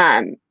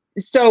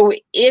 So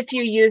if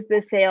you use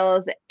the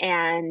sales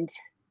and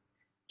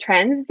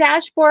trends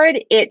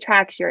dashboard, it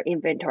tracks your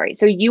inventory.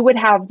 So you would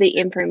have the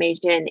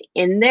information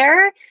in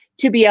there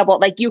to be able,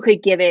 like you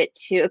could give it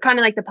to kind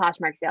of like the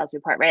Poshmark sales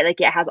report, right?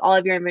 Like it has all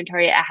of your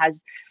inventory, it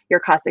has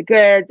your cost of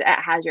goods, it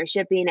has your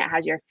shipping, it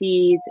has your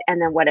fees,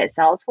 and then what it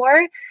sells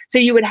for. So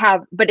you would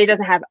have, but it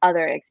doesn't have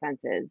other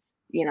expenses,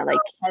 you know, like.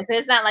 Okay, so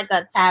it's not like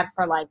a tab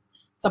for like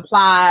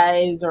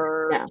supplies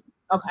or. No.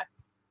 Okay.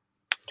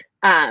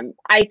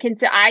 I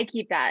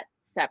keep that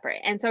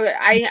separate. And so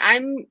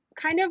I'm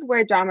kind of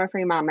where Drama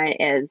Free Mama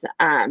is.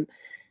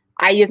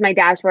 I use my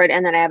dashboard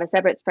and then I have a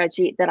separate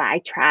spreadsheet that I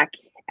track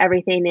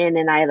everything in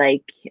and I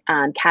like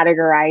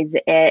categorize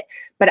it.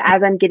 But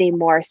as I'm getting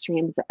more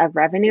streams of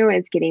revenue,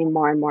 it's getting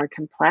more and more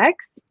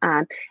complex.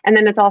 And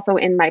then it's also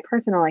in my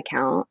personal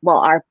account, well,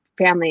 our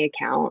family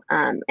account,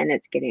 and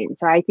it's getting,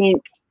 so I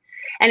think,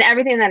 and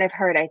everything that I've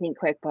heard, I think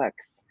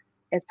QuickBooks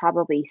is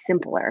probably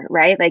simpler,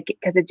 right? Like,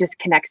 because it just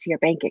connects to your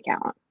bank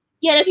account.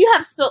 Yeah, if you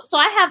have so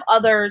I have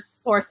other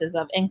sources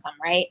of income,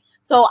 right?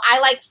 So I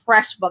like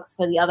FreshBooks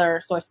for the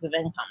other sources of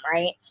income,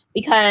 right?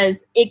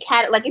 Because it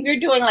can, like if you're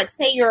doing like,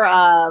 say you're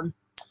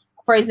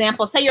for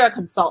example, say you're a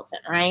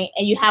consultant, right?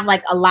 And you have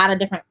like a lot of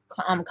different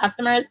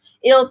customers,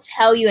 it'll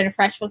tell you in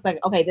FreshBooks like,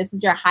 okay, this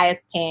is your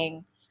highest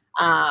paying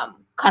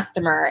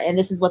customer and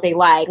this is what they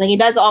like. Like it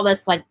does all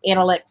this like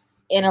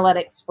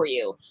analytics for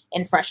you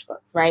in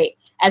FreshBooks, right?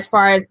 As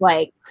far as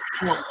like,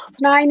 you know. So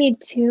now I need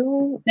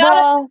two. No,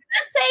 well, I'm not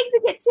saying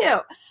to get two.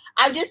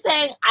 I'm just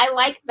saying I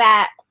like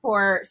that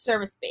for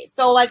service based.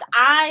 So like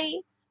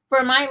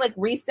for my like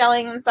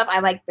reselling and stuff, I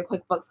like the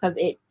QuickBooks because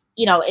it,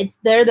 you know,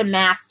 they're the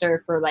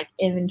master for like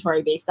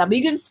inventory based stuff. But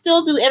you can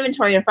still do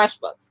inventory in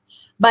FreshBooks.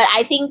 But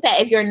I think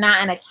that if you're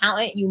not an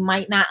accountant, you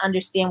might not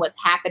understand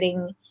what's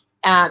happening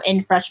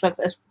in FreshBooks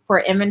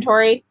for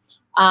inventory.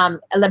 But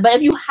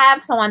if you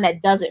have someone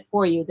that does it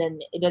for you, then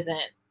it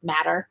doesn't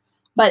matter.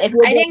 But if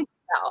you're doing it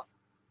yourself.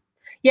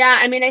 Yeah,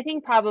 I mean, I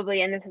think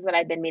probably, and this is what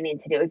I've been meaning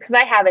to do, because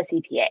I have a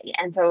CPA.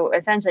 And so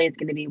essentially it's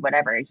going to be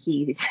whatever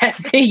he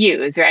says to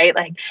use, right?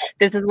 Like,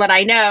 this is what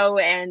I know,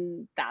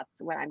 and that's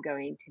what I'm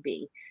going to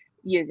be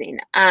using.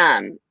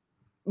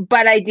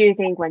 But I do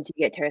think once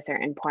you get to a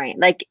certain point,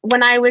 like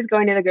when I was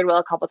going to the Goodwill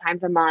a couple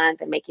times a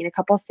month and making a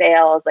couple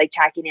sales, like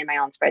tracking in my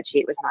own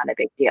spreadsheet was not a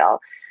big deal.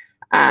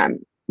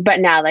 But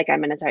now, like, I'm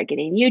going to start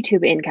getting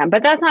YouTube income,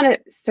 but that's not a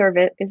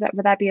service.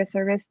 Would that be a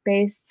service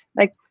based?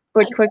 Like,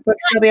 would QuickBooks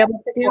still be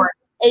able to do?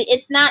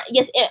 It's not.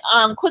 Yes,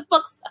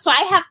 QuickBooks. So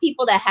I have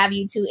people that have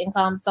YouTube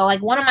income. So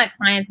like one of my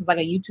clients is like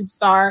a YouTube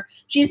star.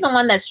 She's the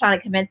one that's trying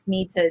to convince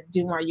me to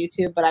do more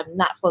YouTube, but I'm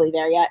not fully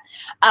there yet.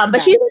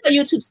 But she's like a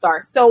YouTube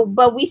star. So,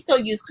 but we still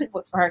use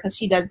QuickBooks for her because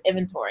she does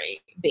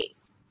inventory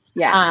based.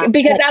 Yeah,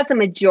 because that's the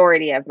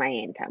majority of my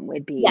income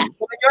would be. Yeah,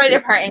 the majority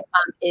of her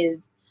income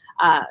is.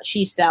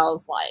 She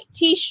sells like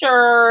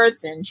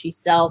T-shirts and she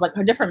sells like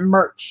her different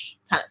merch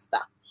kind of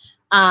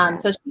stuff.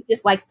 So she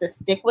just likes to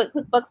stick with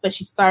QuickBooks, but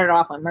she started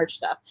off on merch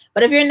stuff.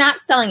 But if you're not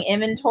selling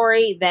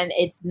inventory, then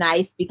it's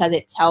nice because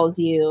it tells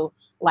you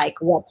like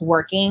what's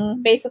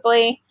working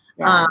basically.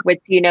 Yeah,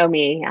 which, you know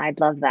me,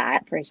 I'd love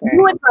that for sure.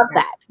 You would love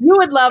that. You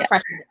would love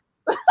Fresh.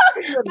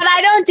 But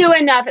I don't do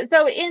enough.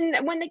 So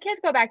when the kids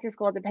go back to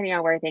school, depending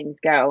on where things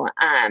go,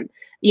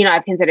 you know,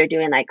 I've considered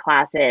doing like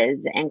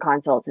classes and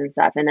consults and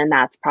stuff. And then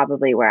that's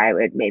probably where I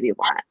would maybe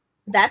want.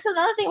 That's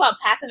another thing about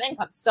passive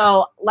income.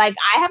 So like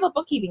I have a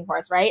bookkeeping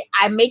course, right?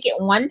 I make it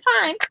one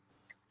time.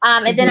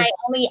 And then I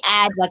only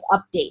add like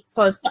updates.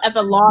 So if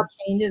a law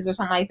changes or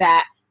something like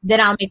that, then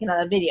I'll make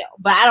another video.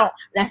 But I don't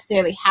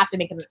necessarily have to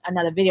make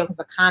another video because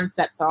the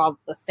concepts are all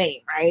the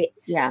same, right?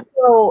 Yeah.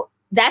 So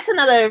that's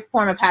another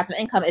form of passive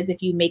income, is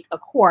if you make a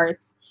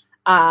course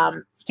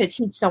to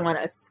teach someone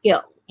a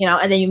skill, you know,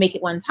 and then you make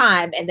it one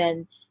time and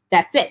then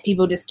that's it.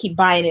 People just keep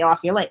buying it off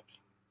your link.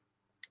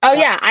 Oh,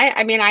 yeah.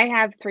 I mean, I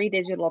have 3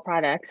 digital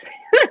products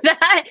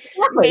that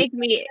make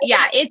me,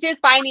 it's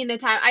just finding the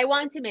time. I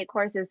want to make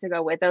courses to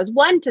go with those.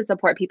 One, to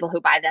support people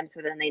who buy them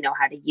so then they know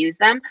how to use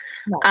them.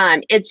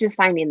 Right. It's just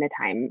finding the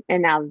time.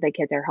 And now the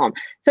kids are home.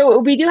 So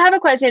we do have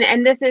a question,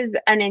 and this is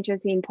an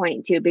interesting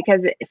point too,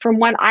 because from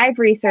what I've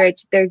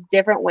researched, there's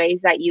different ways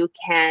that you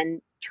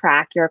can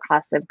track your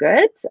cost of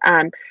goods,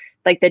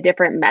 like the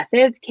different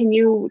methods.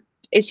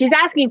 She's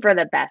asking for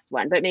the best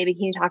one, but maybe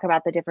can you talk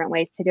about the different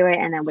ways to do it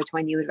and then which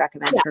one you would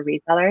recommend for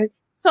resellers?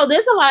 So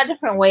there's a lot of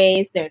different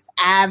ways. There's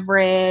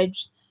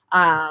average,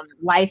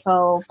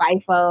 LIFO,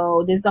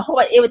 FIFO. There's the whole,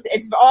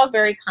 it's all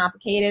very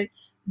complicated.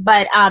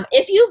 But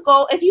if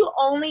you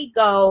only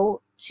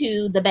go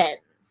to the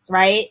bins,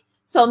 right?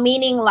 So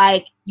meaning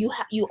like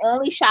you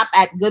only shop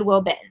at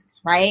Goodwill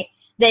bins, right?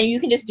 Then you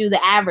can just do the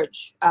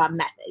average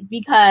method,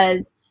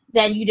 because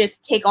then you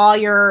just take all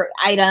your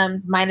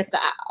items minus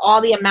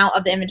all the amount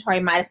of the inventory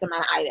minus the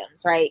amount of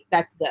items, right?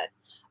 That's good.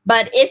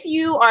 But if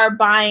you are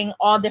buying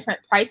all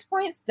different price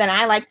points, then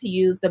I like to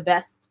use the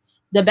best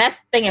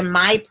thing, in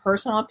my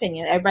personal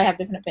opinion. Everybody have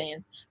different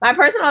opinions. My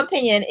personal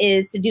opinion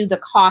is to do the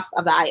cost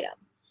of the item.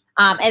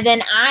 And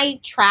then I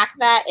track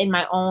that in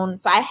my own.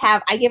 So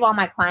I give all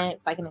my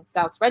clients like an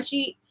Excel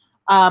spreadsheet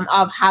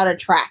of how to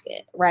track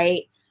it,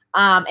 right?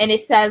 And it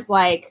says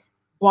like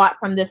bought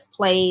from this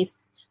place,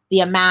 the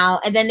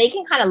amount, and then they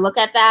can kind of look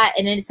at that,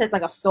 and then it says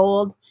like a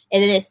sold,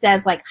 and then it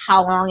says like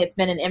how long it's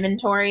been in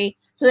inventory.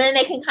 So then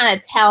they can kind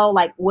of tell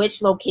like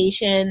which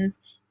locations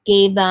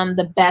gave them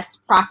the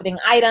best profiting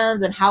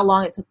items and how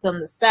long it took them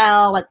to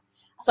sell. Like,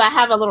 so I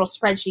have a little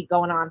spreadsheet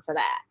going on for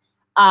that.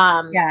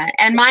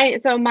 And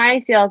my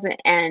sales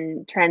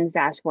and trends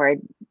dashboard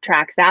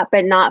tracks that,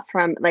 but not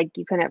from like,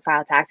 you couldn't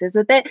file taxes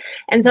with it.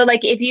 And so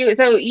like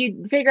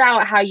you figure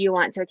out how you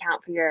want to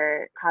account for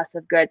your cost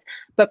of goods,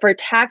 but for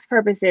tax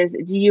purposes,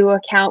 do you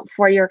account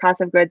for your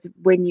cost of goods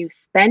when you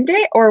spend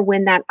it or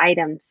when that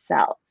item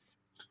sells?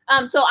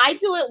 So I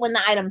do it when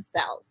the item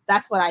sells.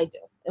 That's what I do.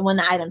 And when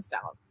the item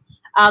sells.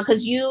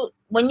 Because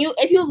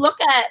if you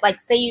look at, like,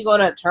 say you go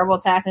to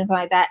TurboTax and something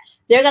like that,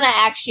 they're going to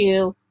ask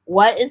you,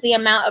 what is the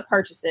amount of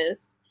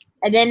purchases?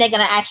 And then they're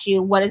going to ask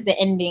you, what is the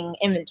ending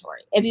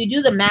inventory? If you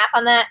do the math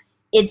on that,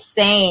 it's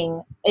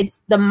saying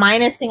it's the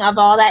minusing of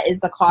all that is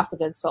the cost of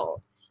goods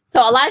sold.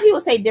 So a lot of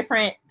people say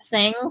different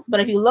things, but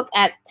if you look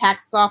at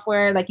tax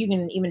software, like you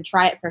can even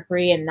try it for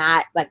free and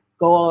not like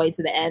go all the way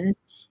to the end.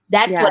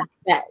 That's what it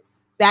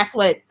says. That's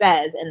what it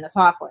says in the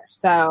software.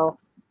 So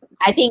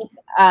I think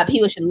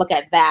people should look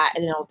at that,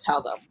 and it'll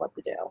tell them what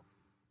to do.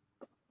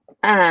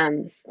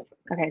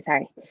 Okay,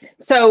 sorry.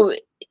 So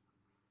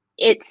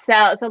it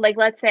sells. So like,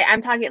 let's say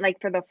I'm talking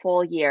like for the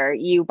full year,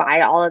 you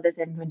buy all of this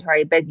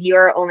inventory, but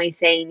you're only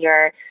saying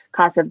your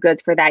cost of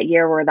goods for that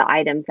year were the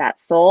items that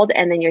sold,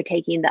 and then you're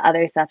taking the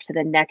other stuff to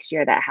the next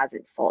year that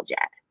hasn't sold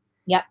yet.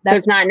 Yep. So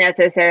it's not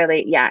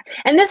necessarily,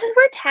 And this is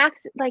where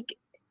tax, like,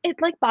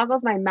 it like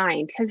boggles my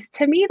mind, because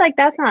to me, like,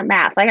 that's not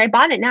math. Like, I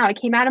bought it now, it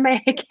came out of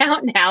my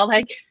account now,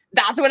 like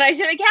that's when I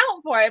should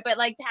account for it. But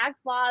like tax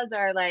laws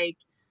are like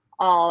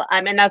all,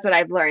 and that's what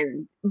I've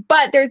learned.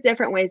 But there's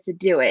different ways to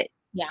do it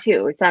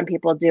too. Some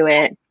people do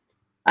it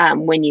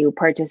when you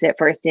purchase it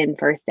first in,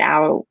 first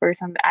out or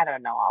something. I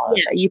don't know all of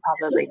that. You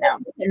probably know.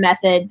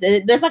 Methods.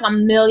 There's like a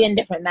million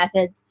different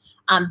methods.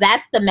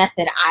 That's the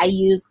method I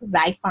use because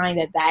I find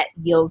that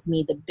yields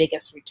me the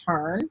biggest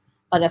return.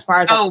 Like as far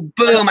as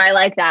boom, I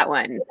like that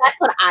one. That's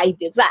what I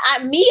do. Because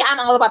I'm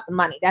all about the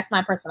money. That's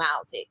my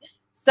personality.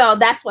 So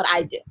that's what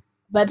I do.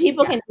 But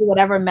people can do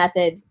whatever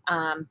method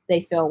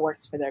they feel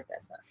works for their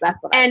business. That's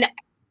what I do.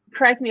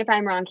 Correct me if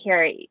I'm wrong,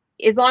 Carrie.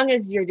 As long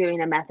as you're doing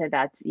a method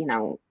that's,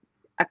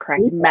 a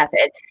correct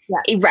method,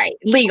 right?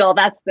 Legal,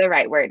 that's the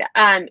right word.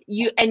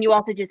 You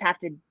also just have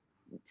to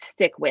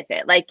stick with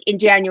it. Like in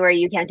January,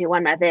 you can't do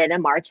one method,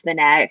 and March the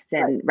next,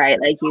 and right,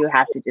 like you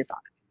have to just.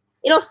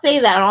 It'll say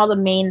that on all the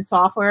main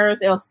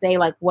softwares. It'll say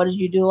like, what did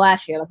you do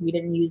last year? Like we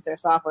didn't use their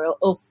software.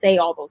 It'll say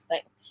all those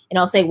things, and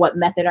it'll say what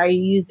method are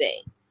you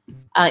using.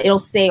 It'll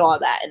say all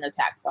that in the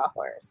tax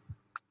softwares.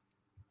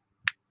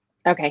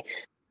 Okay.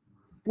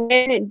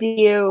 When do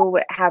you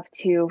have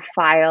to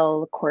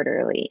file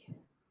quarterly?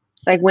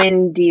 Like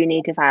when do you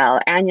need to file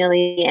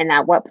annually, and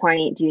at what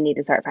point do you need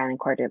to start filing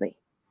quarterly?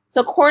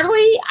 So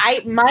quarterly,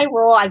 my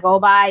rule I go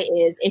by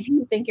is if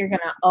you think you're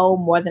gonna owe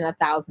more than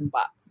 $1,000,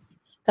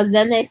 because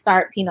then they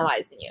start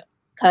penalizing you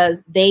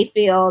because they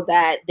feel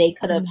that they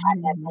could have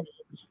had that money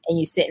and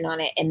you sitting on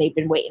it and they've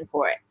been waiting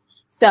for it.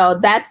 So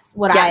that's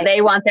what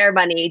they want their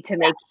money to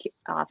make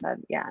off of.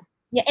 Yeah.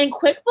 And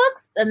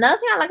QuickBooks, another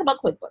thing I like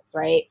about QuickBooks,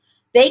 right?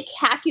 They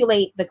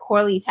calculate the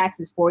quarterly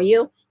taxes for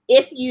you.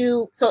 If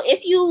you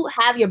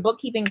have your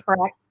bookkeeping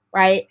correct,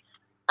 right?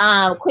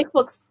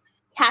 QuickBooks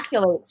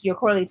calculates your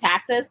quarterly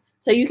taxes.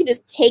 So you can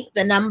just take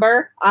the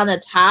number on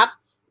the top,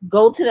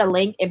 go to the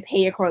link, and pay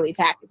your quarterly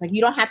taxes. Like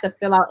you don't have to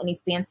fill out any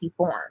fancy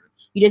form.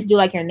 You just do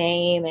like your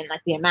name and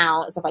like the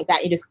amount and stuff like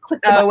that. You just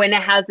click the button. When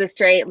it has a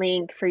straight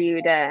link for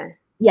you to.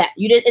 Yeah,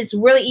 it's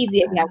really easy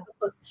if you have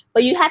QuickBooks,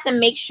 but you have to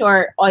make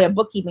sure all your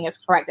bookkeeping is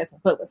correct. That's in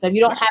QuickBooks. So if you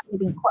don't have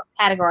anything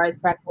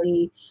categorized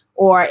correctly,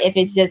 or if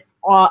it's just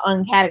all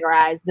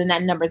uncategorized, then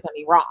that number is going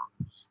to be wrong.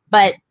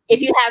 But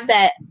if you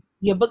have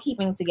your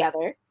bookkeeping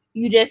together,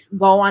 you just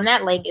go on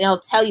that link and it'll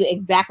tell you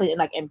exactly,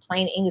 like in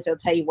plain English, it'll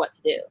tell you what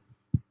to do.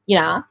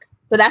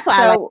 So that's why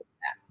I like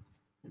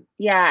that.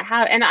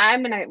 Yeah, and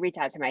I'm gonna reach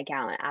out to my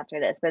accountant after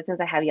this. But since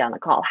I have you on the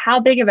call, how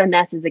big of a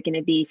mess is it going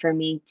to be for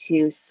me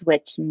to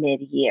switch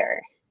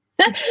mid-year?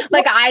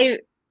 like I'm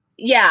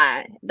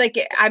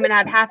gonna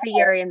have half a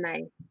year in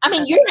my. I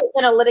mean, you're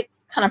an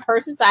analytics kind of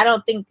person, so I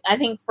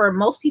think for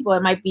most people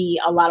it might be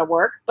a lot of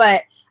work.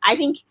 But I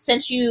think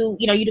since you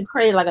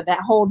created like that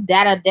whole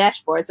data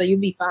dashboard, so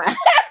you'll be fine.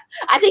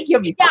 I think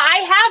you'll be fine.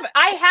 Yeah,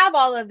 I have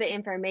all of the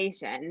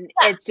information.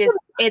 Yeah.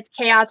 It's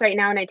chaos right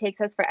now, and it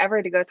takes us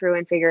forever to go through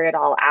and figure it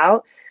all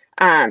out.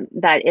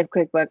 That if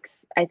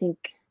QuickBooks, I think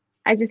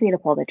I just need to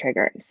pull the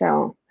trigger.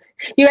 So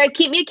you guys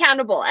keep me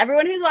accountable.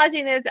 Everyone who's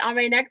watching this on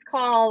my next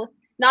call,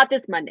 not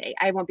this Monday.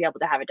 I won't be able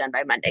to have it done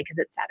by Monday because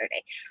it's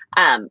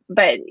Saturday.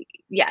 But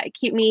yeah,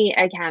 keep me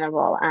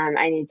accountable.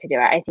 I need to do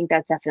it. I think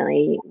that's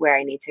definitely where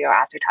I need to go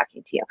after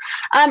talking to you.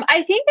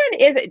 I think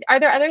are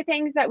there other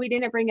things that we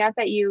didn't bring up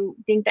that you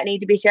think that need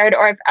to be shared?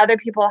 Or if other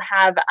people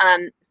have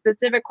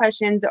specific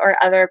questions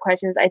or other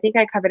questions, I think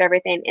I covered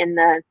everything in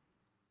the.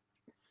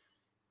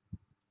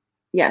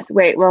 Yes,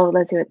 wait, well,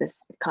 let's see what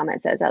this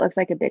comment says. That looks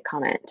like a big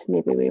comment.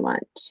 Maybe we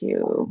want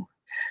to.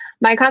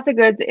 My cost of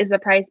goods is the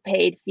price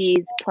paid,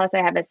 fees, plus I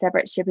have a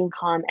separate shipping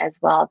column as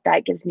well.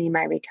 That gives me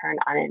my return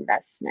on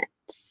investment,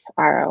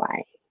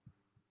 ROI.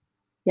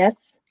 Yes?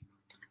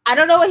 I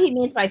don't know what he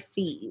means by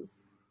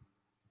fees.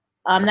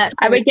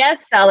 I would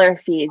guess seller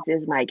fees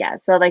is my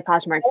guess. So like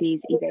Poshmark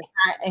fees, eBay.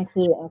 Not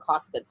included in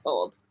cost of goods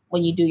sold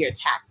when you do your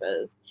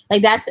taxes.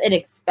 Like that's an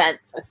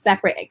expense, a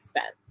separate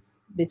expense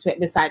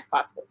besides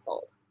cost of goods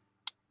sold.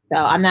 So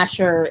I'm not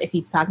sure if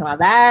he's talking about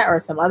that or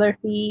some other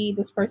fee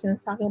this person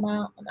is talking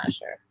about. I'm not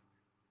sure.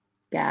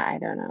 Yeah, I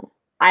don't know.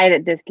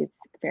 This gets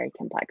very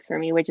complex for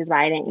me, which is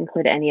why I didn't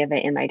include any of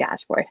it in my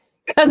dashboard.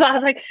 Because I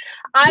was like,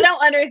 I don't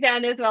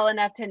understand this well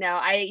enough to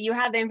know. You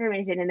have the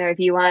information in there if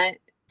you want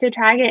to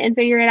track it and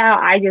figure it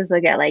out. I just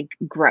look at like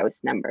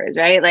gross numbers,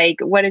 right? Like,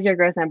 what is your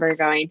gross number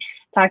going?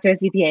 Talk to a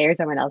CPA or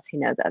someone else who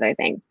knows other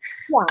things.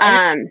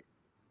 Yeah,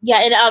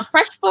 and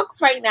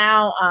FreshBooks right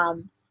now,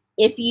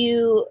 if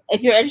you're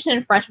interested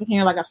in FreshBooks,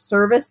 you're like a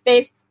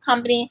service-based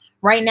company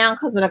right now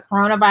because of the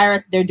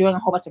coronavirus, they're doing a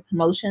whole bunch of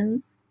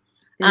promotions.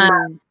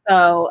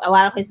 So a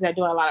lot of places are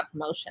doing a lot of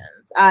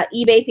promotions.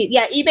 eBay fees,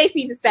 eBay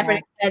fees is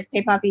separate. That's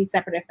PayPal fees,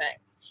 separate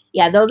effects.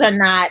 Yeah, those are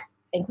not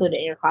included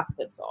in your cost of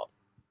goods sold.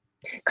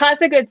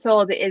 Cost of goods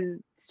sold is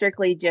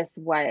strictly just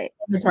what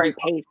you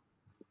pay.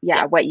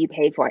 Yeah, what you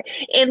pay for it.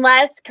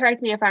 Unless,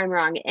 correct me if I'm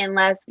wrong,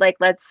 unless like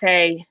let's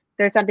say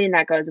there's something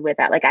that goes with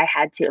that. Like I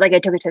took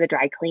it to the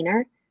dry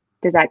cleaner.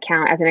 Does that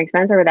count as an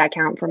expense, or would that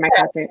count for my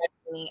cost of?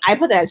 I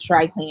put that as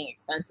dry cleaning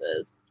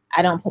expenses.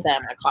 I don't put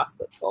that in my cost of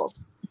goods sold.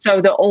 So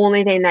the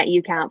only thing that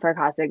you count for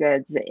cost of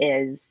goods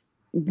is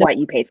what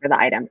you paid for the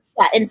item.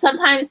 Yeah, and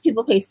sometimes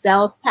people pay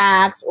sales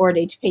tax or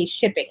they pay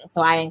shipping.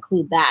 So I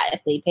include that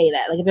if they pay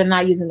that. Like if they're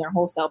not using their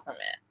wholesale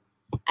permit,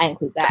 I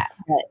include that.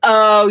 But,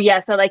 oh, yeah.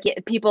 So like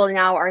people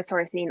now are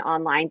sourcing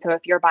online. So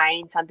if you're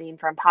buying something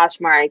from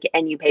Poshmark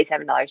and you pay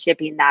 $7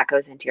 shipping, that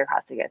goes into your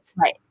cost of goods.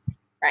 Right.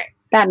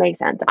 That makes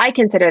sense. I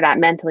consider that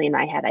mentally in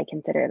my head. I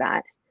consider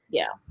that.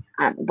 Yeah.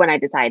 When I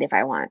decide if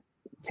I want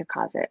to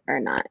cause it or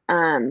not.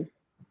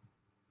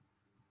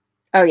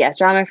 Oh yes,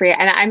 drama free.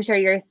 And I'm sure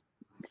you're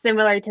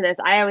similar to this.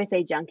 I always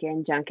say junk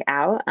in, junk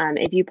out.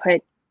 If you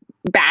put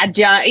bad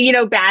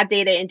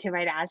data into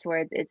my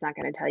dashboards, it's not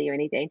going to tell you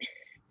anything.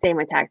 Same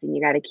with taxing.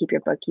 You got to keep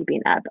your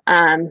bookkeeping up.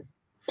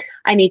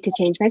 I need to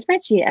change my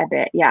spreadsheet a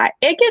bit. Yeah,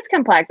 it gets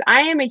complex.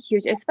 I am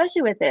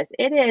especially with this.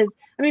 It is,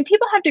 I mean,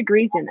 people have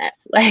degrees in this.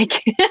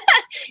 Like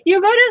you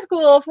go to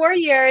school 4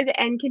 years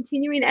and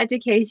continuing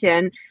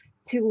education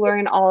to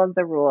learn all of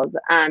the rules.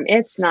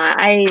 It's not,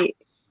 I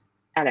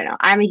don't know.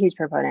 I'm a huge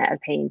proponent of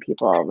paying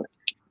people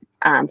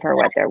for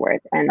what they're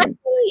worth. And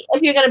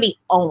if you're going to be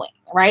owing,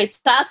 right? So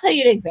I'll tell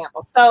you an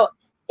example. So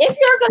if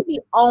you're going to be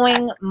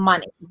owing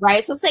money,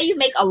 right? So say you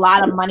make a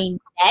lot of money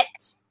net,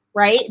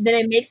 right?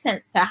 Then it makes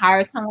sense to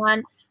hire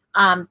someone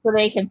so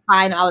they can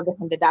find all the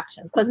different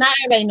deductions because not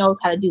everybody knows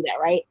how to do that,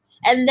 right?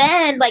 And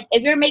then like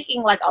if you're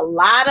making like a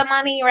lot of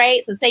money,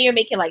 right? So say you're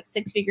making like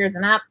 6 figures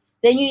and up,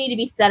 then you need to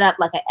be set up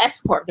like an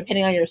S corp,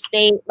 depending on your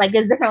state. Like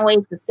there's different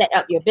ways to set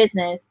up your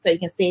business so you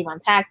can save on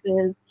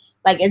taxes.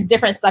 Like it's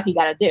different stuff you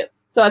got to do.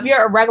 So if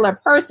you're a regular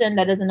person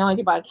that doesn't know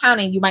anything about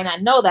accounting, you might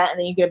not know that, and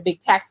then you get a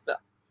big tax bill.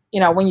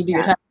 When you do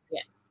your tax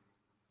again.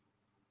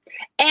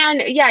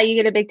 And yeah, you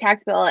get a big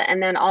tax bill,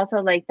 and then also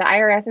like the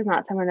IRS is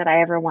not someone that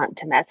I ever want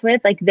to mess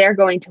with. Like they're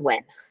going to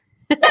win.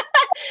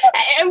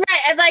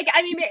 Right. Like,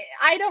 I mean,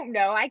 I don't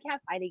know. I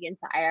can't fight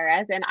against the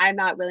IRS, and I'm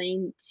not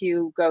willing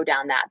to go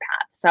down that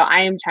path. So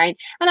I am trying,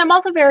 and I'm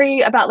also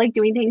very about like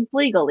doing things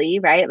legally,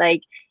 right?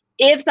 Like,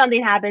 if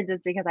something happens,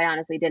 it's because I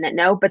honestly didn't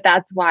know, but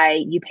that's why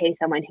you pay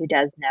someone who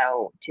does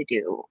know to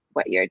do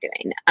what you're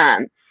doing.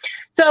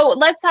 So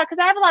let's talk,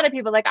 because I have a lot of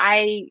people, like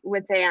I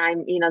would say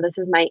I'm, this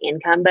is my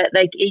income, but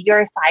like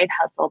you're a side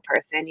hustle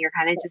person. You're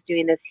kind of just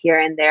doing this here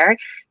and there.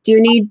 Do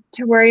you need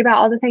to worry about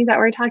all the things that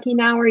we're talking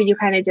now, or you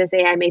kind of just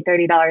say, I made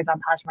 $30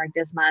 on Poshmark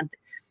this month,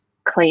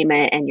 claim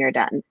it, and you're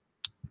done?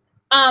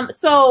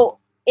 So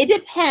it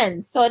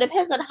depends. So it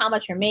depends on how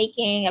much you're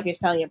making, if you're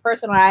selling your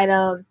personal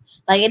items.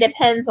 Like, it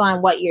depends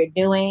on what you're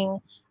doing.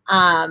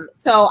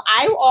 So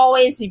I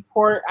always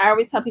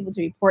tell people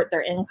to report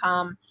their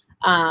income.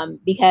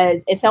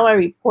 Because if someone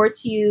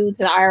reports you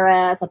to the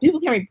IRS, so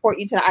people can report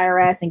you to the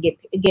IRS and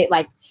get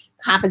like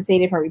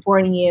compensated for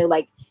reporting you.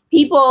 Like,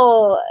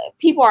 people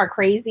are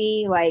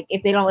crazy. Like,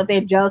 if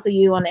they're jealous of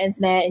you on the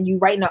internet and you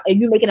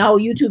making a whole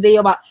YouTube video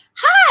about,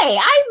 hi,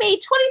 I made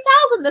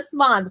 20,000 this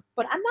month,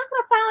 but I'm not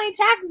gonna file any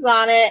taxes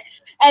on it.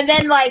 And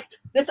then like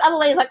this other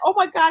lady's like, oh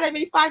my God, I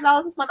made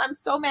 $5 this month, I'm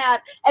so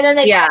mad. And then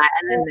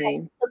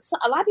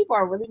a lot of people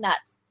are really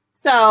nuts.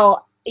 So,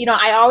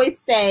 I always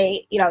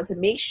say, to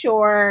make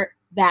sure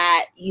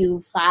that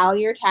you file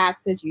your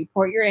taxes, you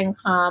report your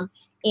income,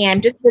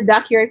 and just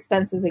deduct your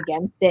expenses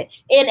against it.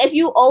 And if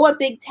you owe a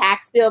big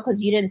tax bill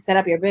because you didn't set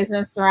up your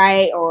business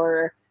right,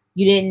 or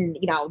you didn't,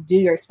 do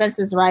your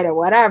expenses right, or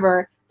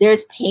whatever,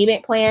 there's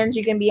payment plans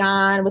you can be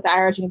on with the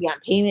IRS. You can be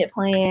on payment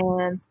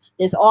plans.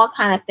 There's all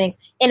kind of things.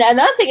 And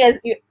another thing is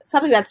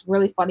something that's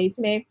really funny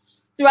to me.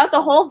 Throughout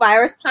the whole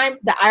virus time,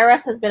 the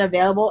IRS has been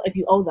available if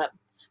you owe them.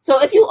 So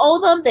if you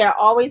owe them, they're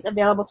always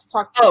available to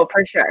talk to you. Oh,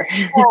 for sure.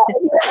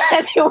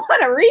 If you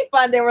want a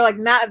refund, they were like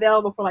not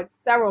available for like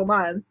several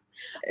months.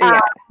 Yeah.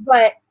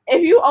 But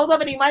if you owe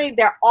them any money,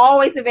 they're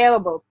always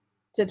available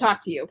to talk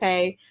to you,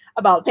 okay?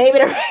 About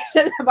payment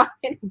arrangements, about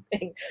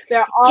anything.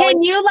 They're always—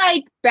 Can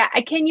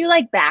you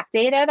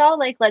backdate at all?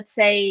 Like, let's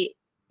say,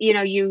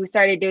 you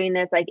started doing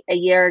this like a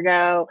year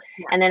ago,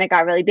 and then it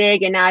got really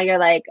big, and now you're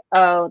like,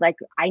 oh, like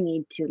I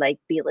need to like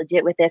be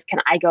legit with this. Can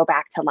I go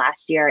back to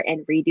last year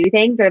and redo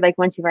things? Or like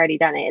once you've already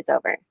done it, it's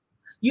over?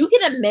 You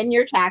can amend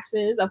your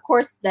taxes. Of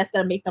course, that's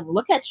going to make them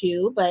look at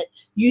you, but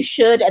you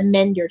should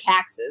amend your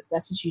taxes.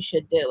 That's what you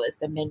should do,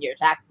 is amend your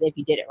taxes. If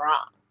you did it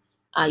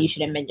wrong, you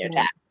should amend your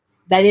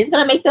taxes. That is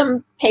going to make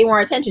them pay more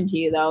attention to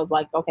you, though. It's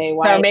like, okay,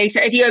 why? So make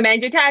sure, if you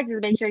amend your taxes,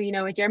 make sure you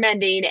know what you're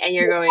amending, and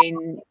you're going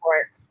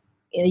work.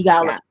 And you got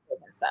to look at it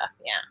and stuff.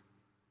 Yeah.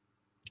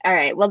 All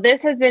right. Well,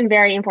 this has been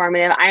very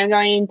informative. I'm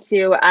going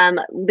to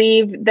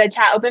leave the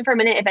chat open for a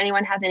minute if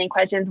anyone has any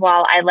questions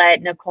while I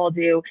let Nicole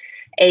do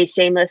a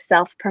shameless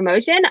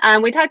self-promotion.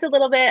 We talked a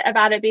little bit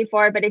about it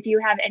before, but if you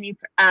have any,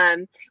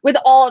 with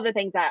all of the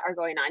things that are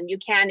going on,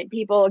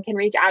 people can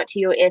reach out to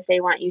you if they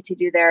want you to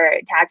do their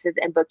taxes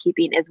and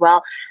bookkeeping as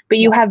well. But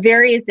you have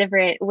various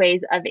different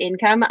ways of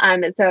income.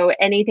 So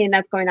anything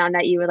that's going on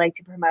that you would like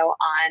to promote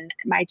on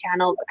my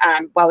channel,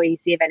 while we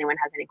see if anyone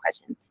has any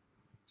questions.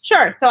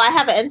 Sure. So I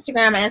have an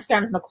Instagram. My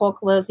Instagram is Nicole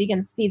Kalut. So you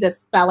can see the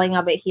spelling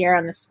of it here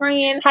on the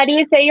screen. How do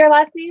you say your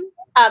last name?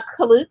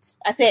 Kalut.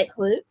 I say it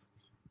Kalut.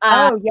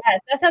 Oh,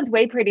 yes. That sounds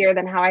way prettier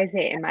than how I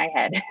say it in my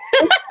head.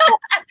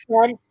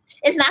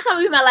 It's not going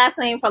to be my last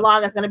name for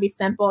long. It's going to be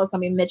simple. It's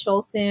going to be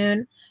Mitchell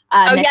soon.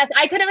 Yes.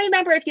 I couldn't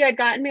remember if you had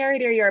gotten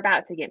married or you're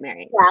about to get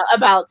married. Yeah,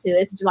 about to.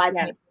 It's July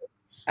 26th.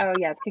 Oh,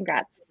 yes.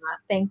 Congrats.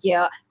 Thank you.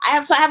 I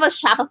have a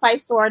Shopify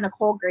store,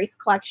 Nicole Grace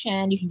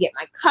Collection. You can get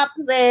my cup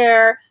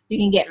there. You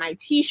can get my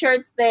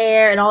t-shirts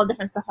there and all the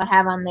different stuff I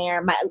have on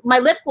there. My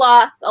lip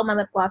gloss. Oh, my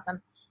lip gloss.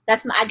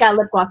 I got a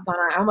lip gloss going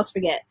on. I almost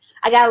forget.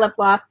 I got a lip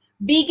gloss.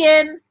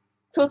 Vegan,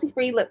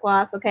 cruelty-free lip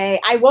gloss, okay?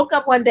 I woke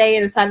up one day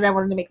and decided I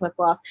wanted to make lip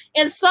gloss.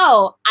 And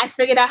so I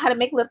figured out how to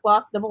make lip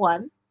gloss, number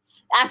one.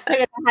 I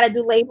figured out how to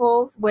do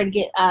labels, where to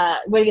get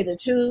the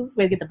tubes,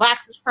 where to get the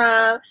boxes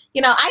from.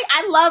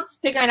 I love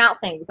figuring out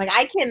things. Like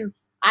I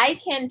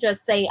can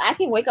just say, I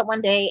can wake up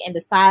one day and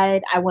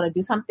decide I want to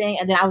do something,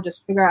 and then I will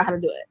just figure out how to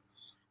do it.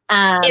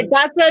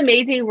 That's the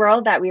amazing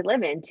world that we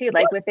live in, too.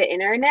 Like with the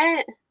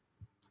internet.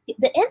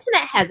 The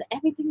internet has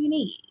everything you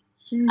need.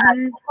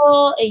 Mm-hmm.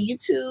 Google and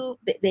YouTube,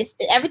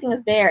 everything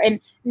is there. And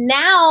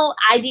now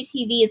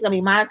IGTV is going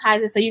to be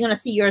monetized. So you're going to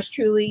see yours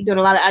truly doing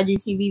a lot of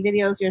IGTV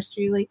videos, yours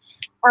truly,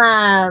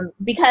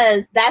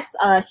 because that's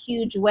a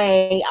huge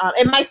way.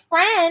 And my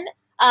friend,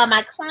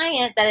 my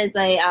client that is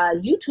a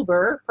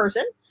YouTuber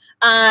person,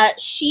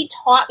 she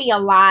taught me a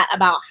lot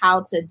about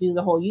how to do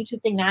the whole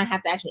YouTube thing. Now I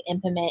have to actually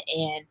implement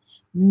and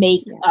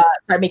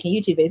start making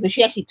YouTube videos. But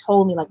she actually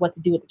told me like what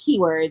to do with the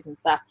keywords and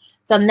stuff.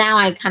 So now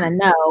I kind of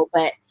know.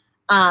 But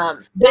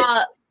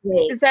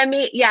send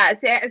me a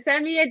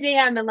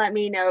DM and let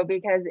me know,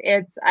 because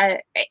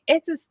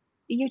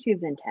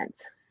YouTube's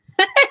intense.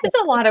 It's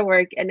a lot of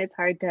work and it's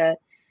hard to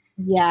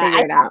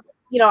figure it out.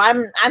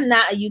 I'm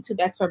not a YouTube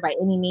expert by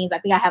any means. I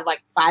think I have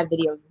like 5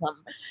 videos or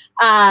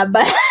something.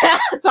 But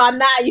so I'm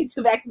not a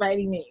YouTube expert by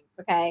any means.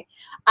 Okay.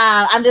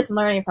 I'm just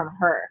learning from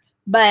her.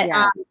 But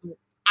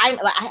I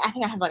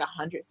think I have like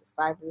 100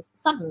 subscribers,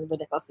 something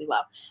ridiculously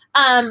low.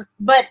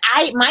 But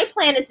my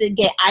plan is to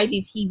get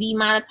IGTV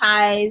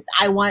monetized.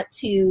 I want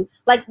to,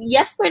 like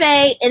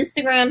yesterday,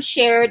 Instagram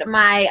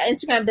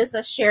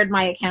business shared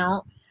my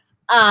account.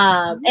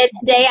 And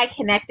today I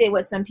connected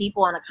with some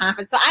people on a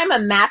conference. So I'm a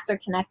master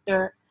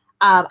connector.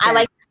 I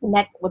like to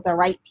connect with the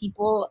right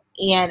people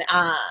and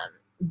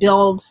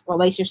build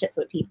relationships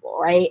with people,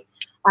 right?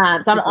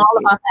 So I'm all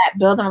about that,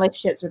 building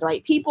relationships with the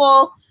right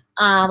people,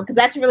 because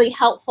that's really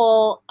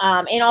helpful.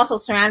 And also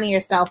surrounding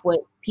yourself with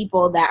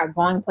people that are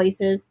going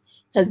places,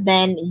 because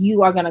then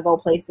you are going to go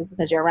places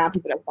because you're around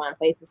people that are going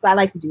places. So I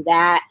like to do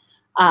that.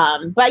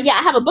 But yeah,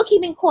 I have a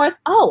bookkeeping course.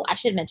 Oh, I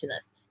should mention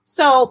this.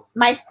 So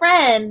my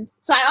friend,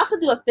 so I also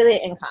do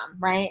affiliate income,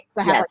 right?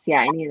 So I have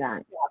I knew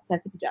that. I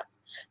have 50 jobs.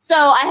 So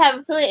I have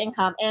affiliate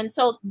income. And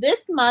so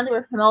this month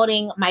we're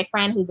promoting my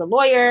friend who's a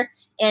lawyer,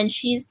 and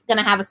she's going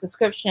to have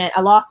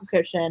a law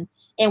subscription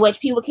in which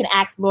people can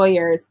ask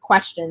lawyers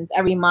questions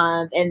every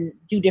month and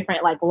do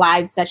different like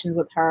live sessions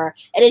with her.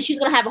 And then she's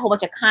going to have a whole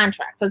bunch of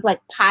contracts. So it's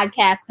like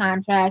podcast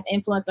contracts,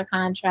 influencer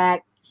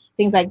contracts,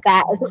 things like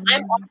that. And so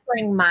I'm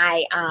offering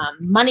my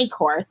money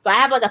course. So I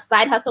have like a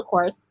side hustle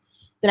course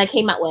that I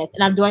came up with,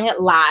 and I'm doing it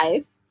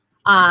live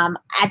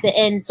at the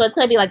end. So it's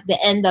going to be like the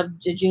end of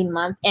the June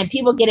month, and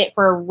people get it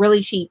for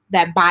really cheap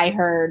that buy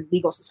her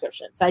legal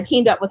subscription. So I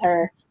teamed up with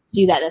her to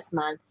do that this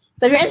month.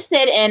 So if you're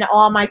interested in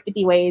all my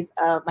 50 ways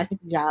of my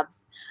 50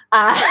 jobs,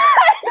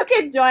 you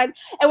can join.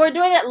 And we're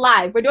doing it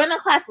live. We're doing the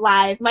class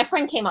live. My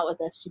friend came up with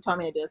this. She told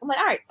me to do this. I'm like,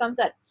 all right, sounds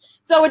good.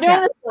 So we're doing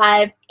this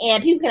live,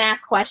 and people can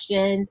ask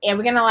questions, and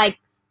we're going to like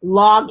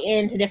log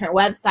into different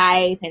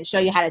websites and show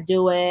you how to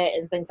do it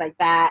and things like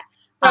that.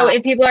 So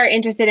if people are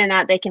interested in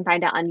that, they can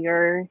find it on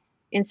your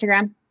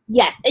Instagram?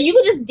 Yes. And you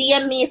can just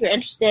DM me if you're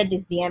interested.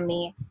 Just DM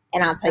me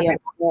and I'll tell you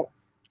about it.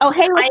 Oh,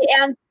 hey, I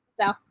am.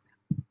 So.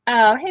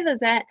 Oh, hey,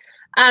 Lizette.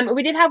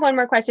 We did have one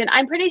more question.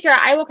 I'm pretty sure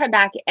I will come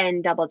back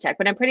and double check,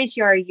 but I'm pretty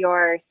sure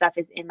your stuff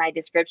is in my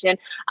description.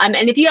 And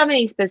if you have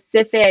any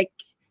specific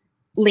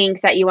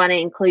links that you want to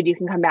include, you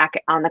can come back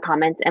on the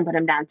comments and put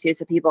them down too,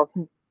 so people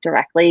can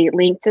directly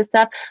link to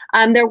stuff.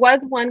 There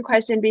was one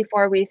question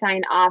before we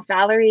sign off.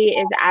 Valerie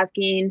is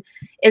asking,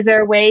 is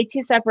there a way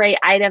to separate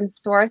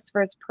items sourced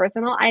versus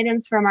personal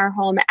items from our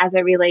home as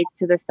it relates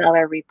to the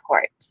seller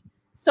report?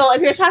 So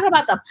if you're talking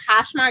about the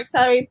Poshmark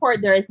seller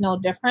report, there is no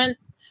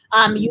difference.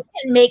 You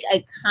can make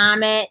a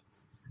comment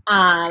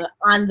on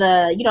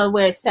the,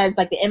 where it says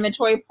like the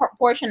inventory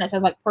portion that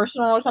says like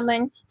personal or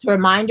something to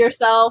remind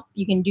yourself.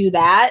 You can do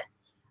that.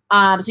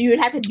 So you would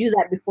have to do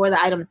that before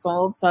the item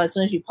sold. So as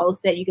soon as you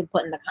post it, you can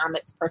put in the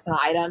comments personal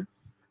item.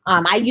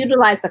 I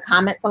utilize the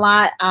comments a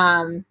lot.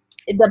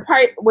 The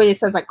part where it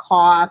says like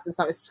cost and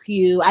stuff,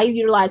 SKU, I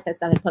utilize that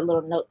stuff and put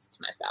little notes to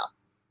myself.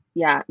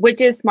 Yeah,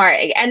 which is smart.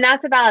 And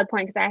that's a valid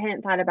point, because I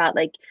hadn't thought about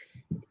like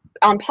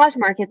on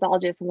Poshmark, it's all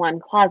just one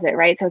closet,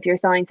 right? So if you're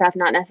selling stuff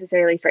not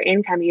necessarily for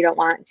income, you don't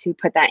want to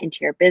put that into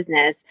your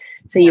business.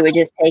 So you would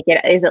just take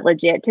it. Is it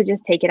legit to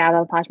just take it out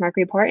of the Poshmark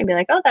report and be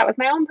like, oh, that was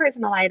my own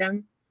personal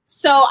item?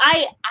 So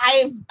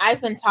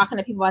I've been talking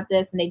to people about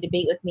this, and they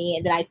debate with me,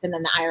 and then I send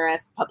them the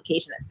IRS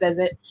publication that says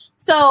it.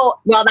 So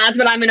well, that's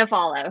what I'm going to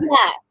follow.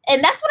 Yeah,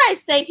 and that's what I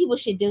say people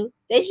should do.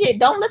 They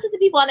don't listen to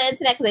people on the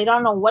internet because they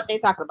don't know what they're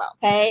talking about.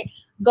 Okay,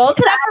 go to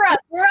the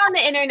we're on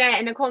the internet,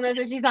 and Nicole knows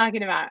what she's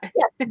talking about.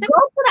 Yeah, go to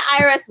the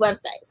IRS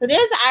website. So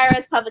there's an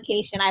IRS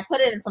publication. I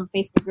put it in some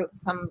Facebook group.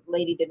 Some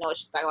lady didn't know what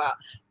she's talking about,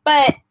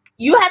 but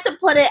you have to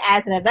put it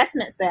as an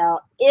investment sale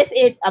if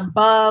it's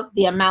above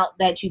the amount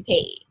that you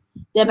paid.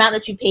 The amount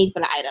that you paid for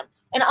the item.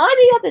 And all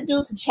you have to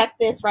do to check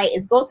this, right,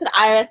 is go to the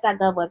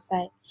irs.gov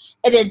website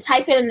and then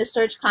type it in the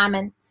search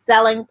comment,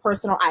 selling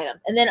personal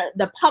items. And then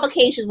the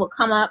publications will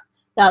come up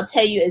that'll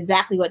tell you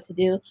exactly what to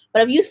do.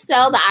 But if you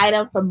sell the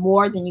item for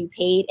more than you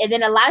paid, and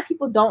then a lot of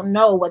people don't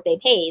know what they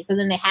paid, so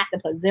then they have to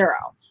put zero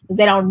because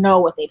they don't know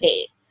what they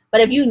paid.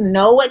 But if you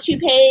know what you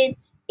paid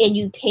and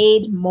you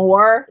paid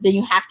more, then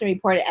you have to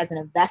report it as an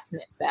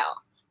investment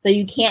sale. So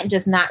you can't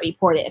just not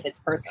report it if it's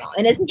personal.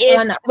 And it's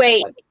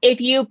if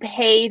you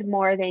paid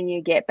more than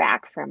you get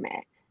back from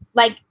it.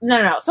 Like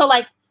no. So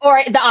like, or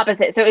the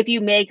opposite. So if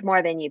you make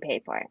more than you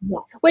paid for it,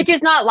 yes. Which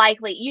is not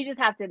likely. You just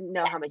have to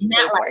know how much you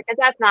paid for it, because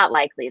that's not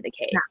likely the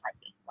case. Not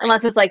likely, right.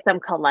 Unless it's like some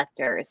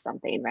collector or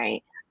something,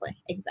 right?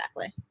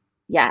 Exactly.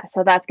 Yeah,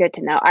 so that's good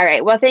to know. All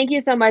right. Well, thank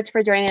you so much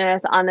for joining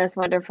us on this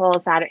wonderful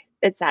Saturday.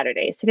 It's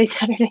Saturday. Today's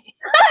Saturday.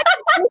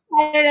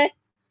 Saturday.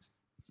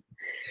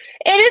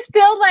 It is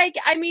still like,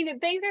 I mean,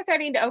 things are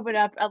starting to open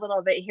up a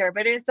little bit here,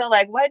 but it's still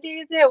like, what day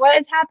is it? What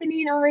is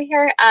happening over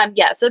here?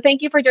 Yeah, so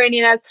thank you for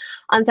joining us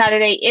on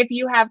Saturday. If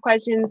you have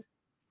questions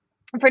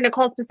for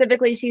Nicole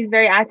specifically, she's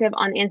very active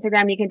on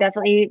Instagram. You can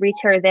definitely reach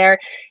her there.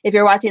 If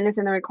you're watching this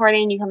in the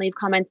recording, you can leave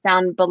comments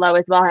down below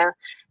as well.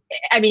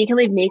 I mean, you can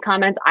leave me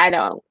comments. I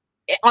don't.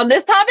 On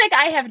this topic,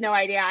 I have no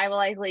idea. I will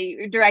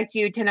likely direct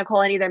you to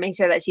Nicole and either make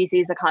sure that she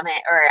sees the comment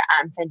or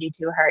send you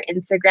to her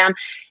Instagram.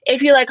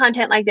 If you like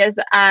content like this,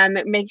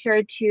 make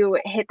sure to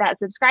hit that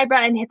subscribe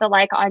button, hit the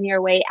like on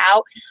your way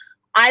out.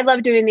 I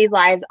love doing these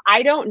lives.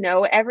 I don't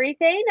know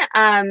everything.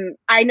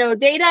 I know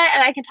data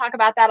and I can talk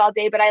about that all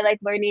day, but I like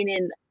learning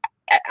and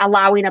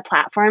allowing a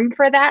platform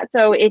for that.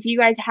 So if you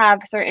guys have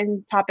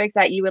certain topics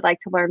that you would like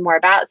to learn more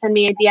about, send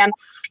me a DM.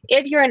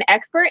 If you're an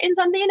expert in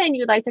something and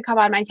you'd like to come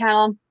on my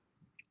channel,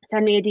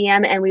 send me a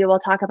DM and we will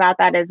talk about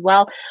that as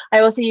well. I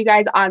will see you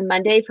guys on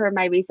Monday for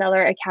my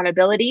reseller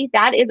accountability.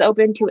 That is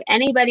open to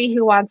anybody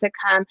who wants to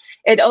come.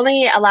 It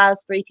only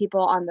allows 3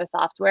 people on the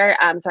software,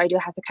 so I do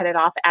have to cut it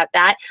off at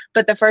that.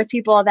 But the first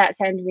people that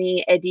send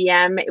me a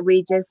DM,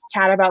 we just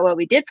chat about what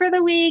we did for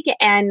the week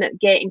and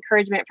get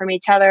encouragement from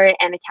each other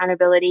and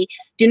accountability.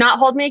 Do not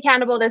hold me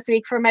accountable this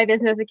week for my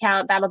business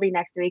account. That'll be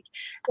next week.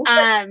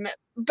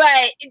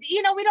 But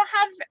you know, we don't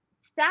have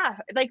staff,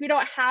 like we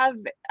don't have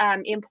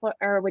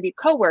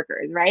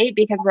coworkers, right?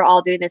 Because we're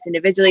all doing this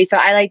individually. So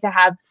I like to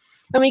have,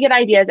 when we get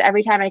ideas,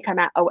 every time I come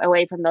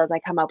away from those, I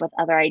come up with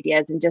other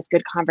ideas and just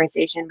good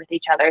conversation with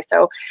each other.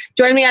 So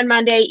join me on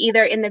Monday,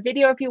 either in the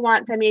video if you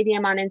want, send me a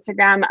DM on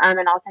Instagram,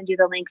 and I'll send you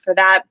the link for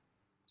that,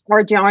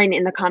 or join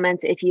in the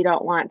comments if you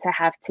don't want to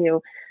have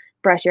to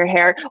brush your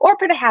hair or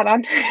put a hat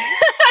on.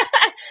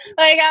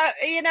 Like,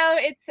 you know,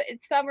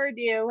 it's summer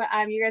due.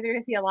 You guys are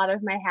gonna see a lot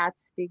of my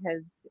hats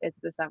because it's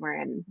the summer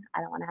and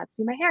I don't want to have to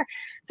do my hair.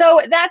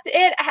 So that's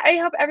it. I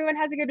hope everyone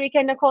has a good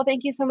weekend. Nicole,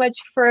 thank you so much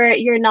for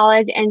your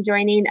knowledge and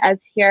joining us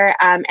here.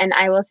 And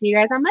I will see you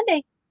guys on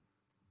Monday.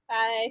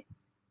 Bye.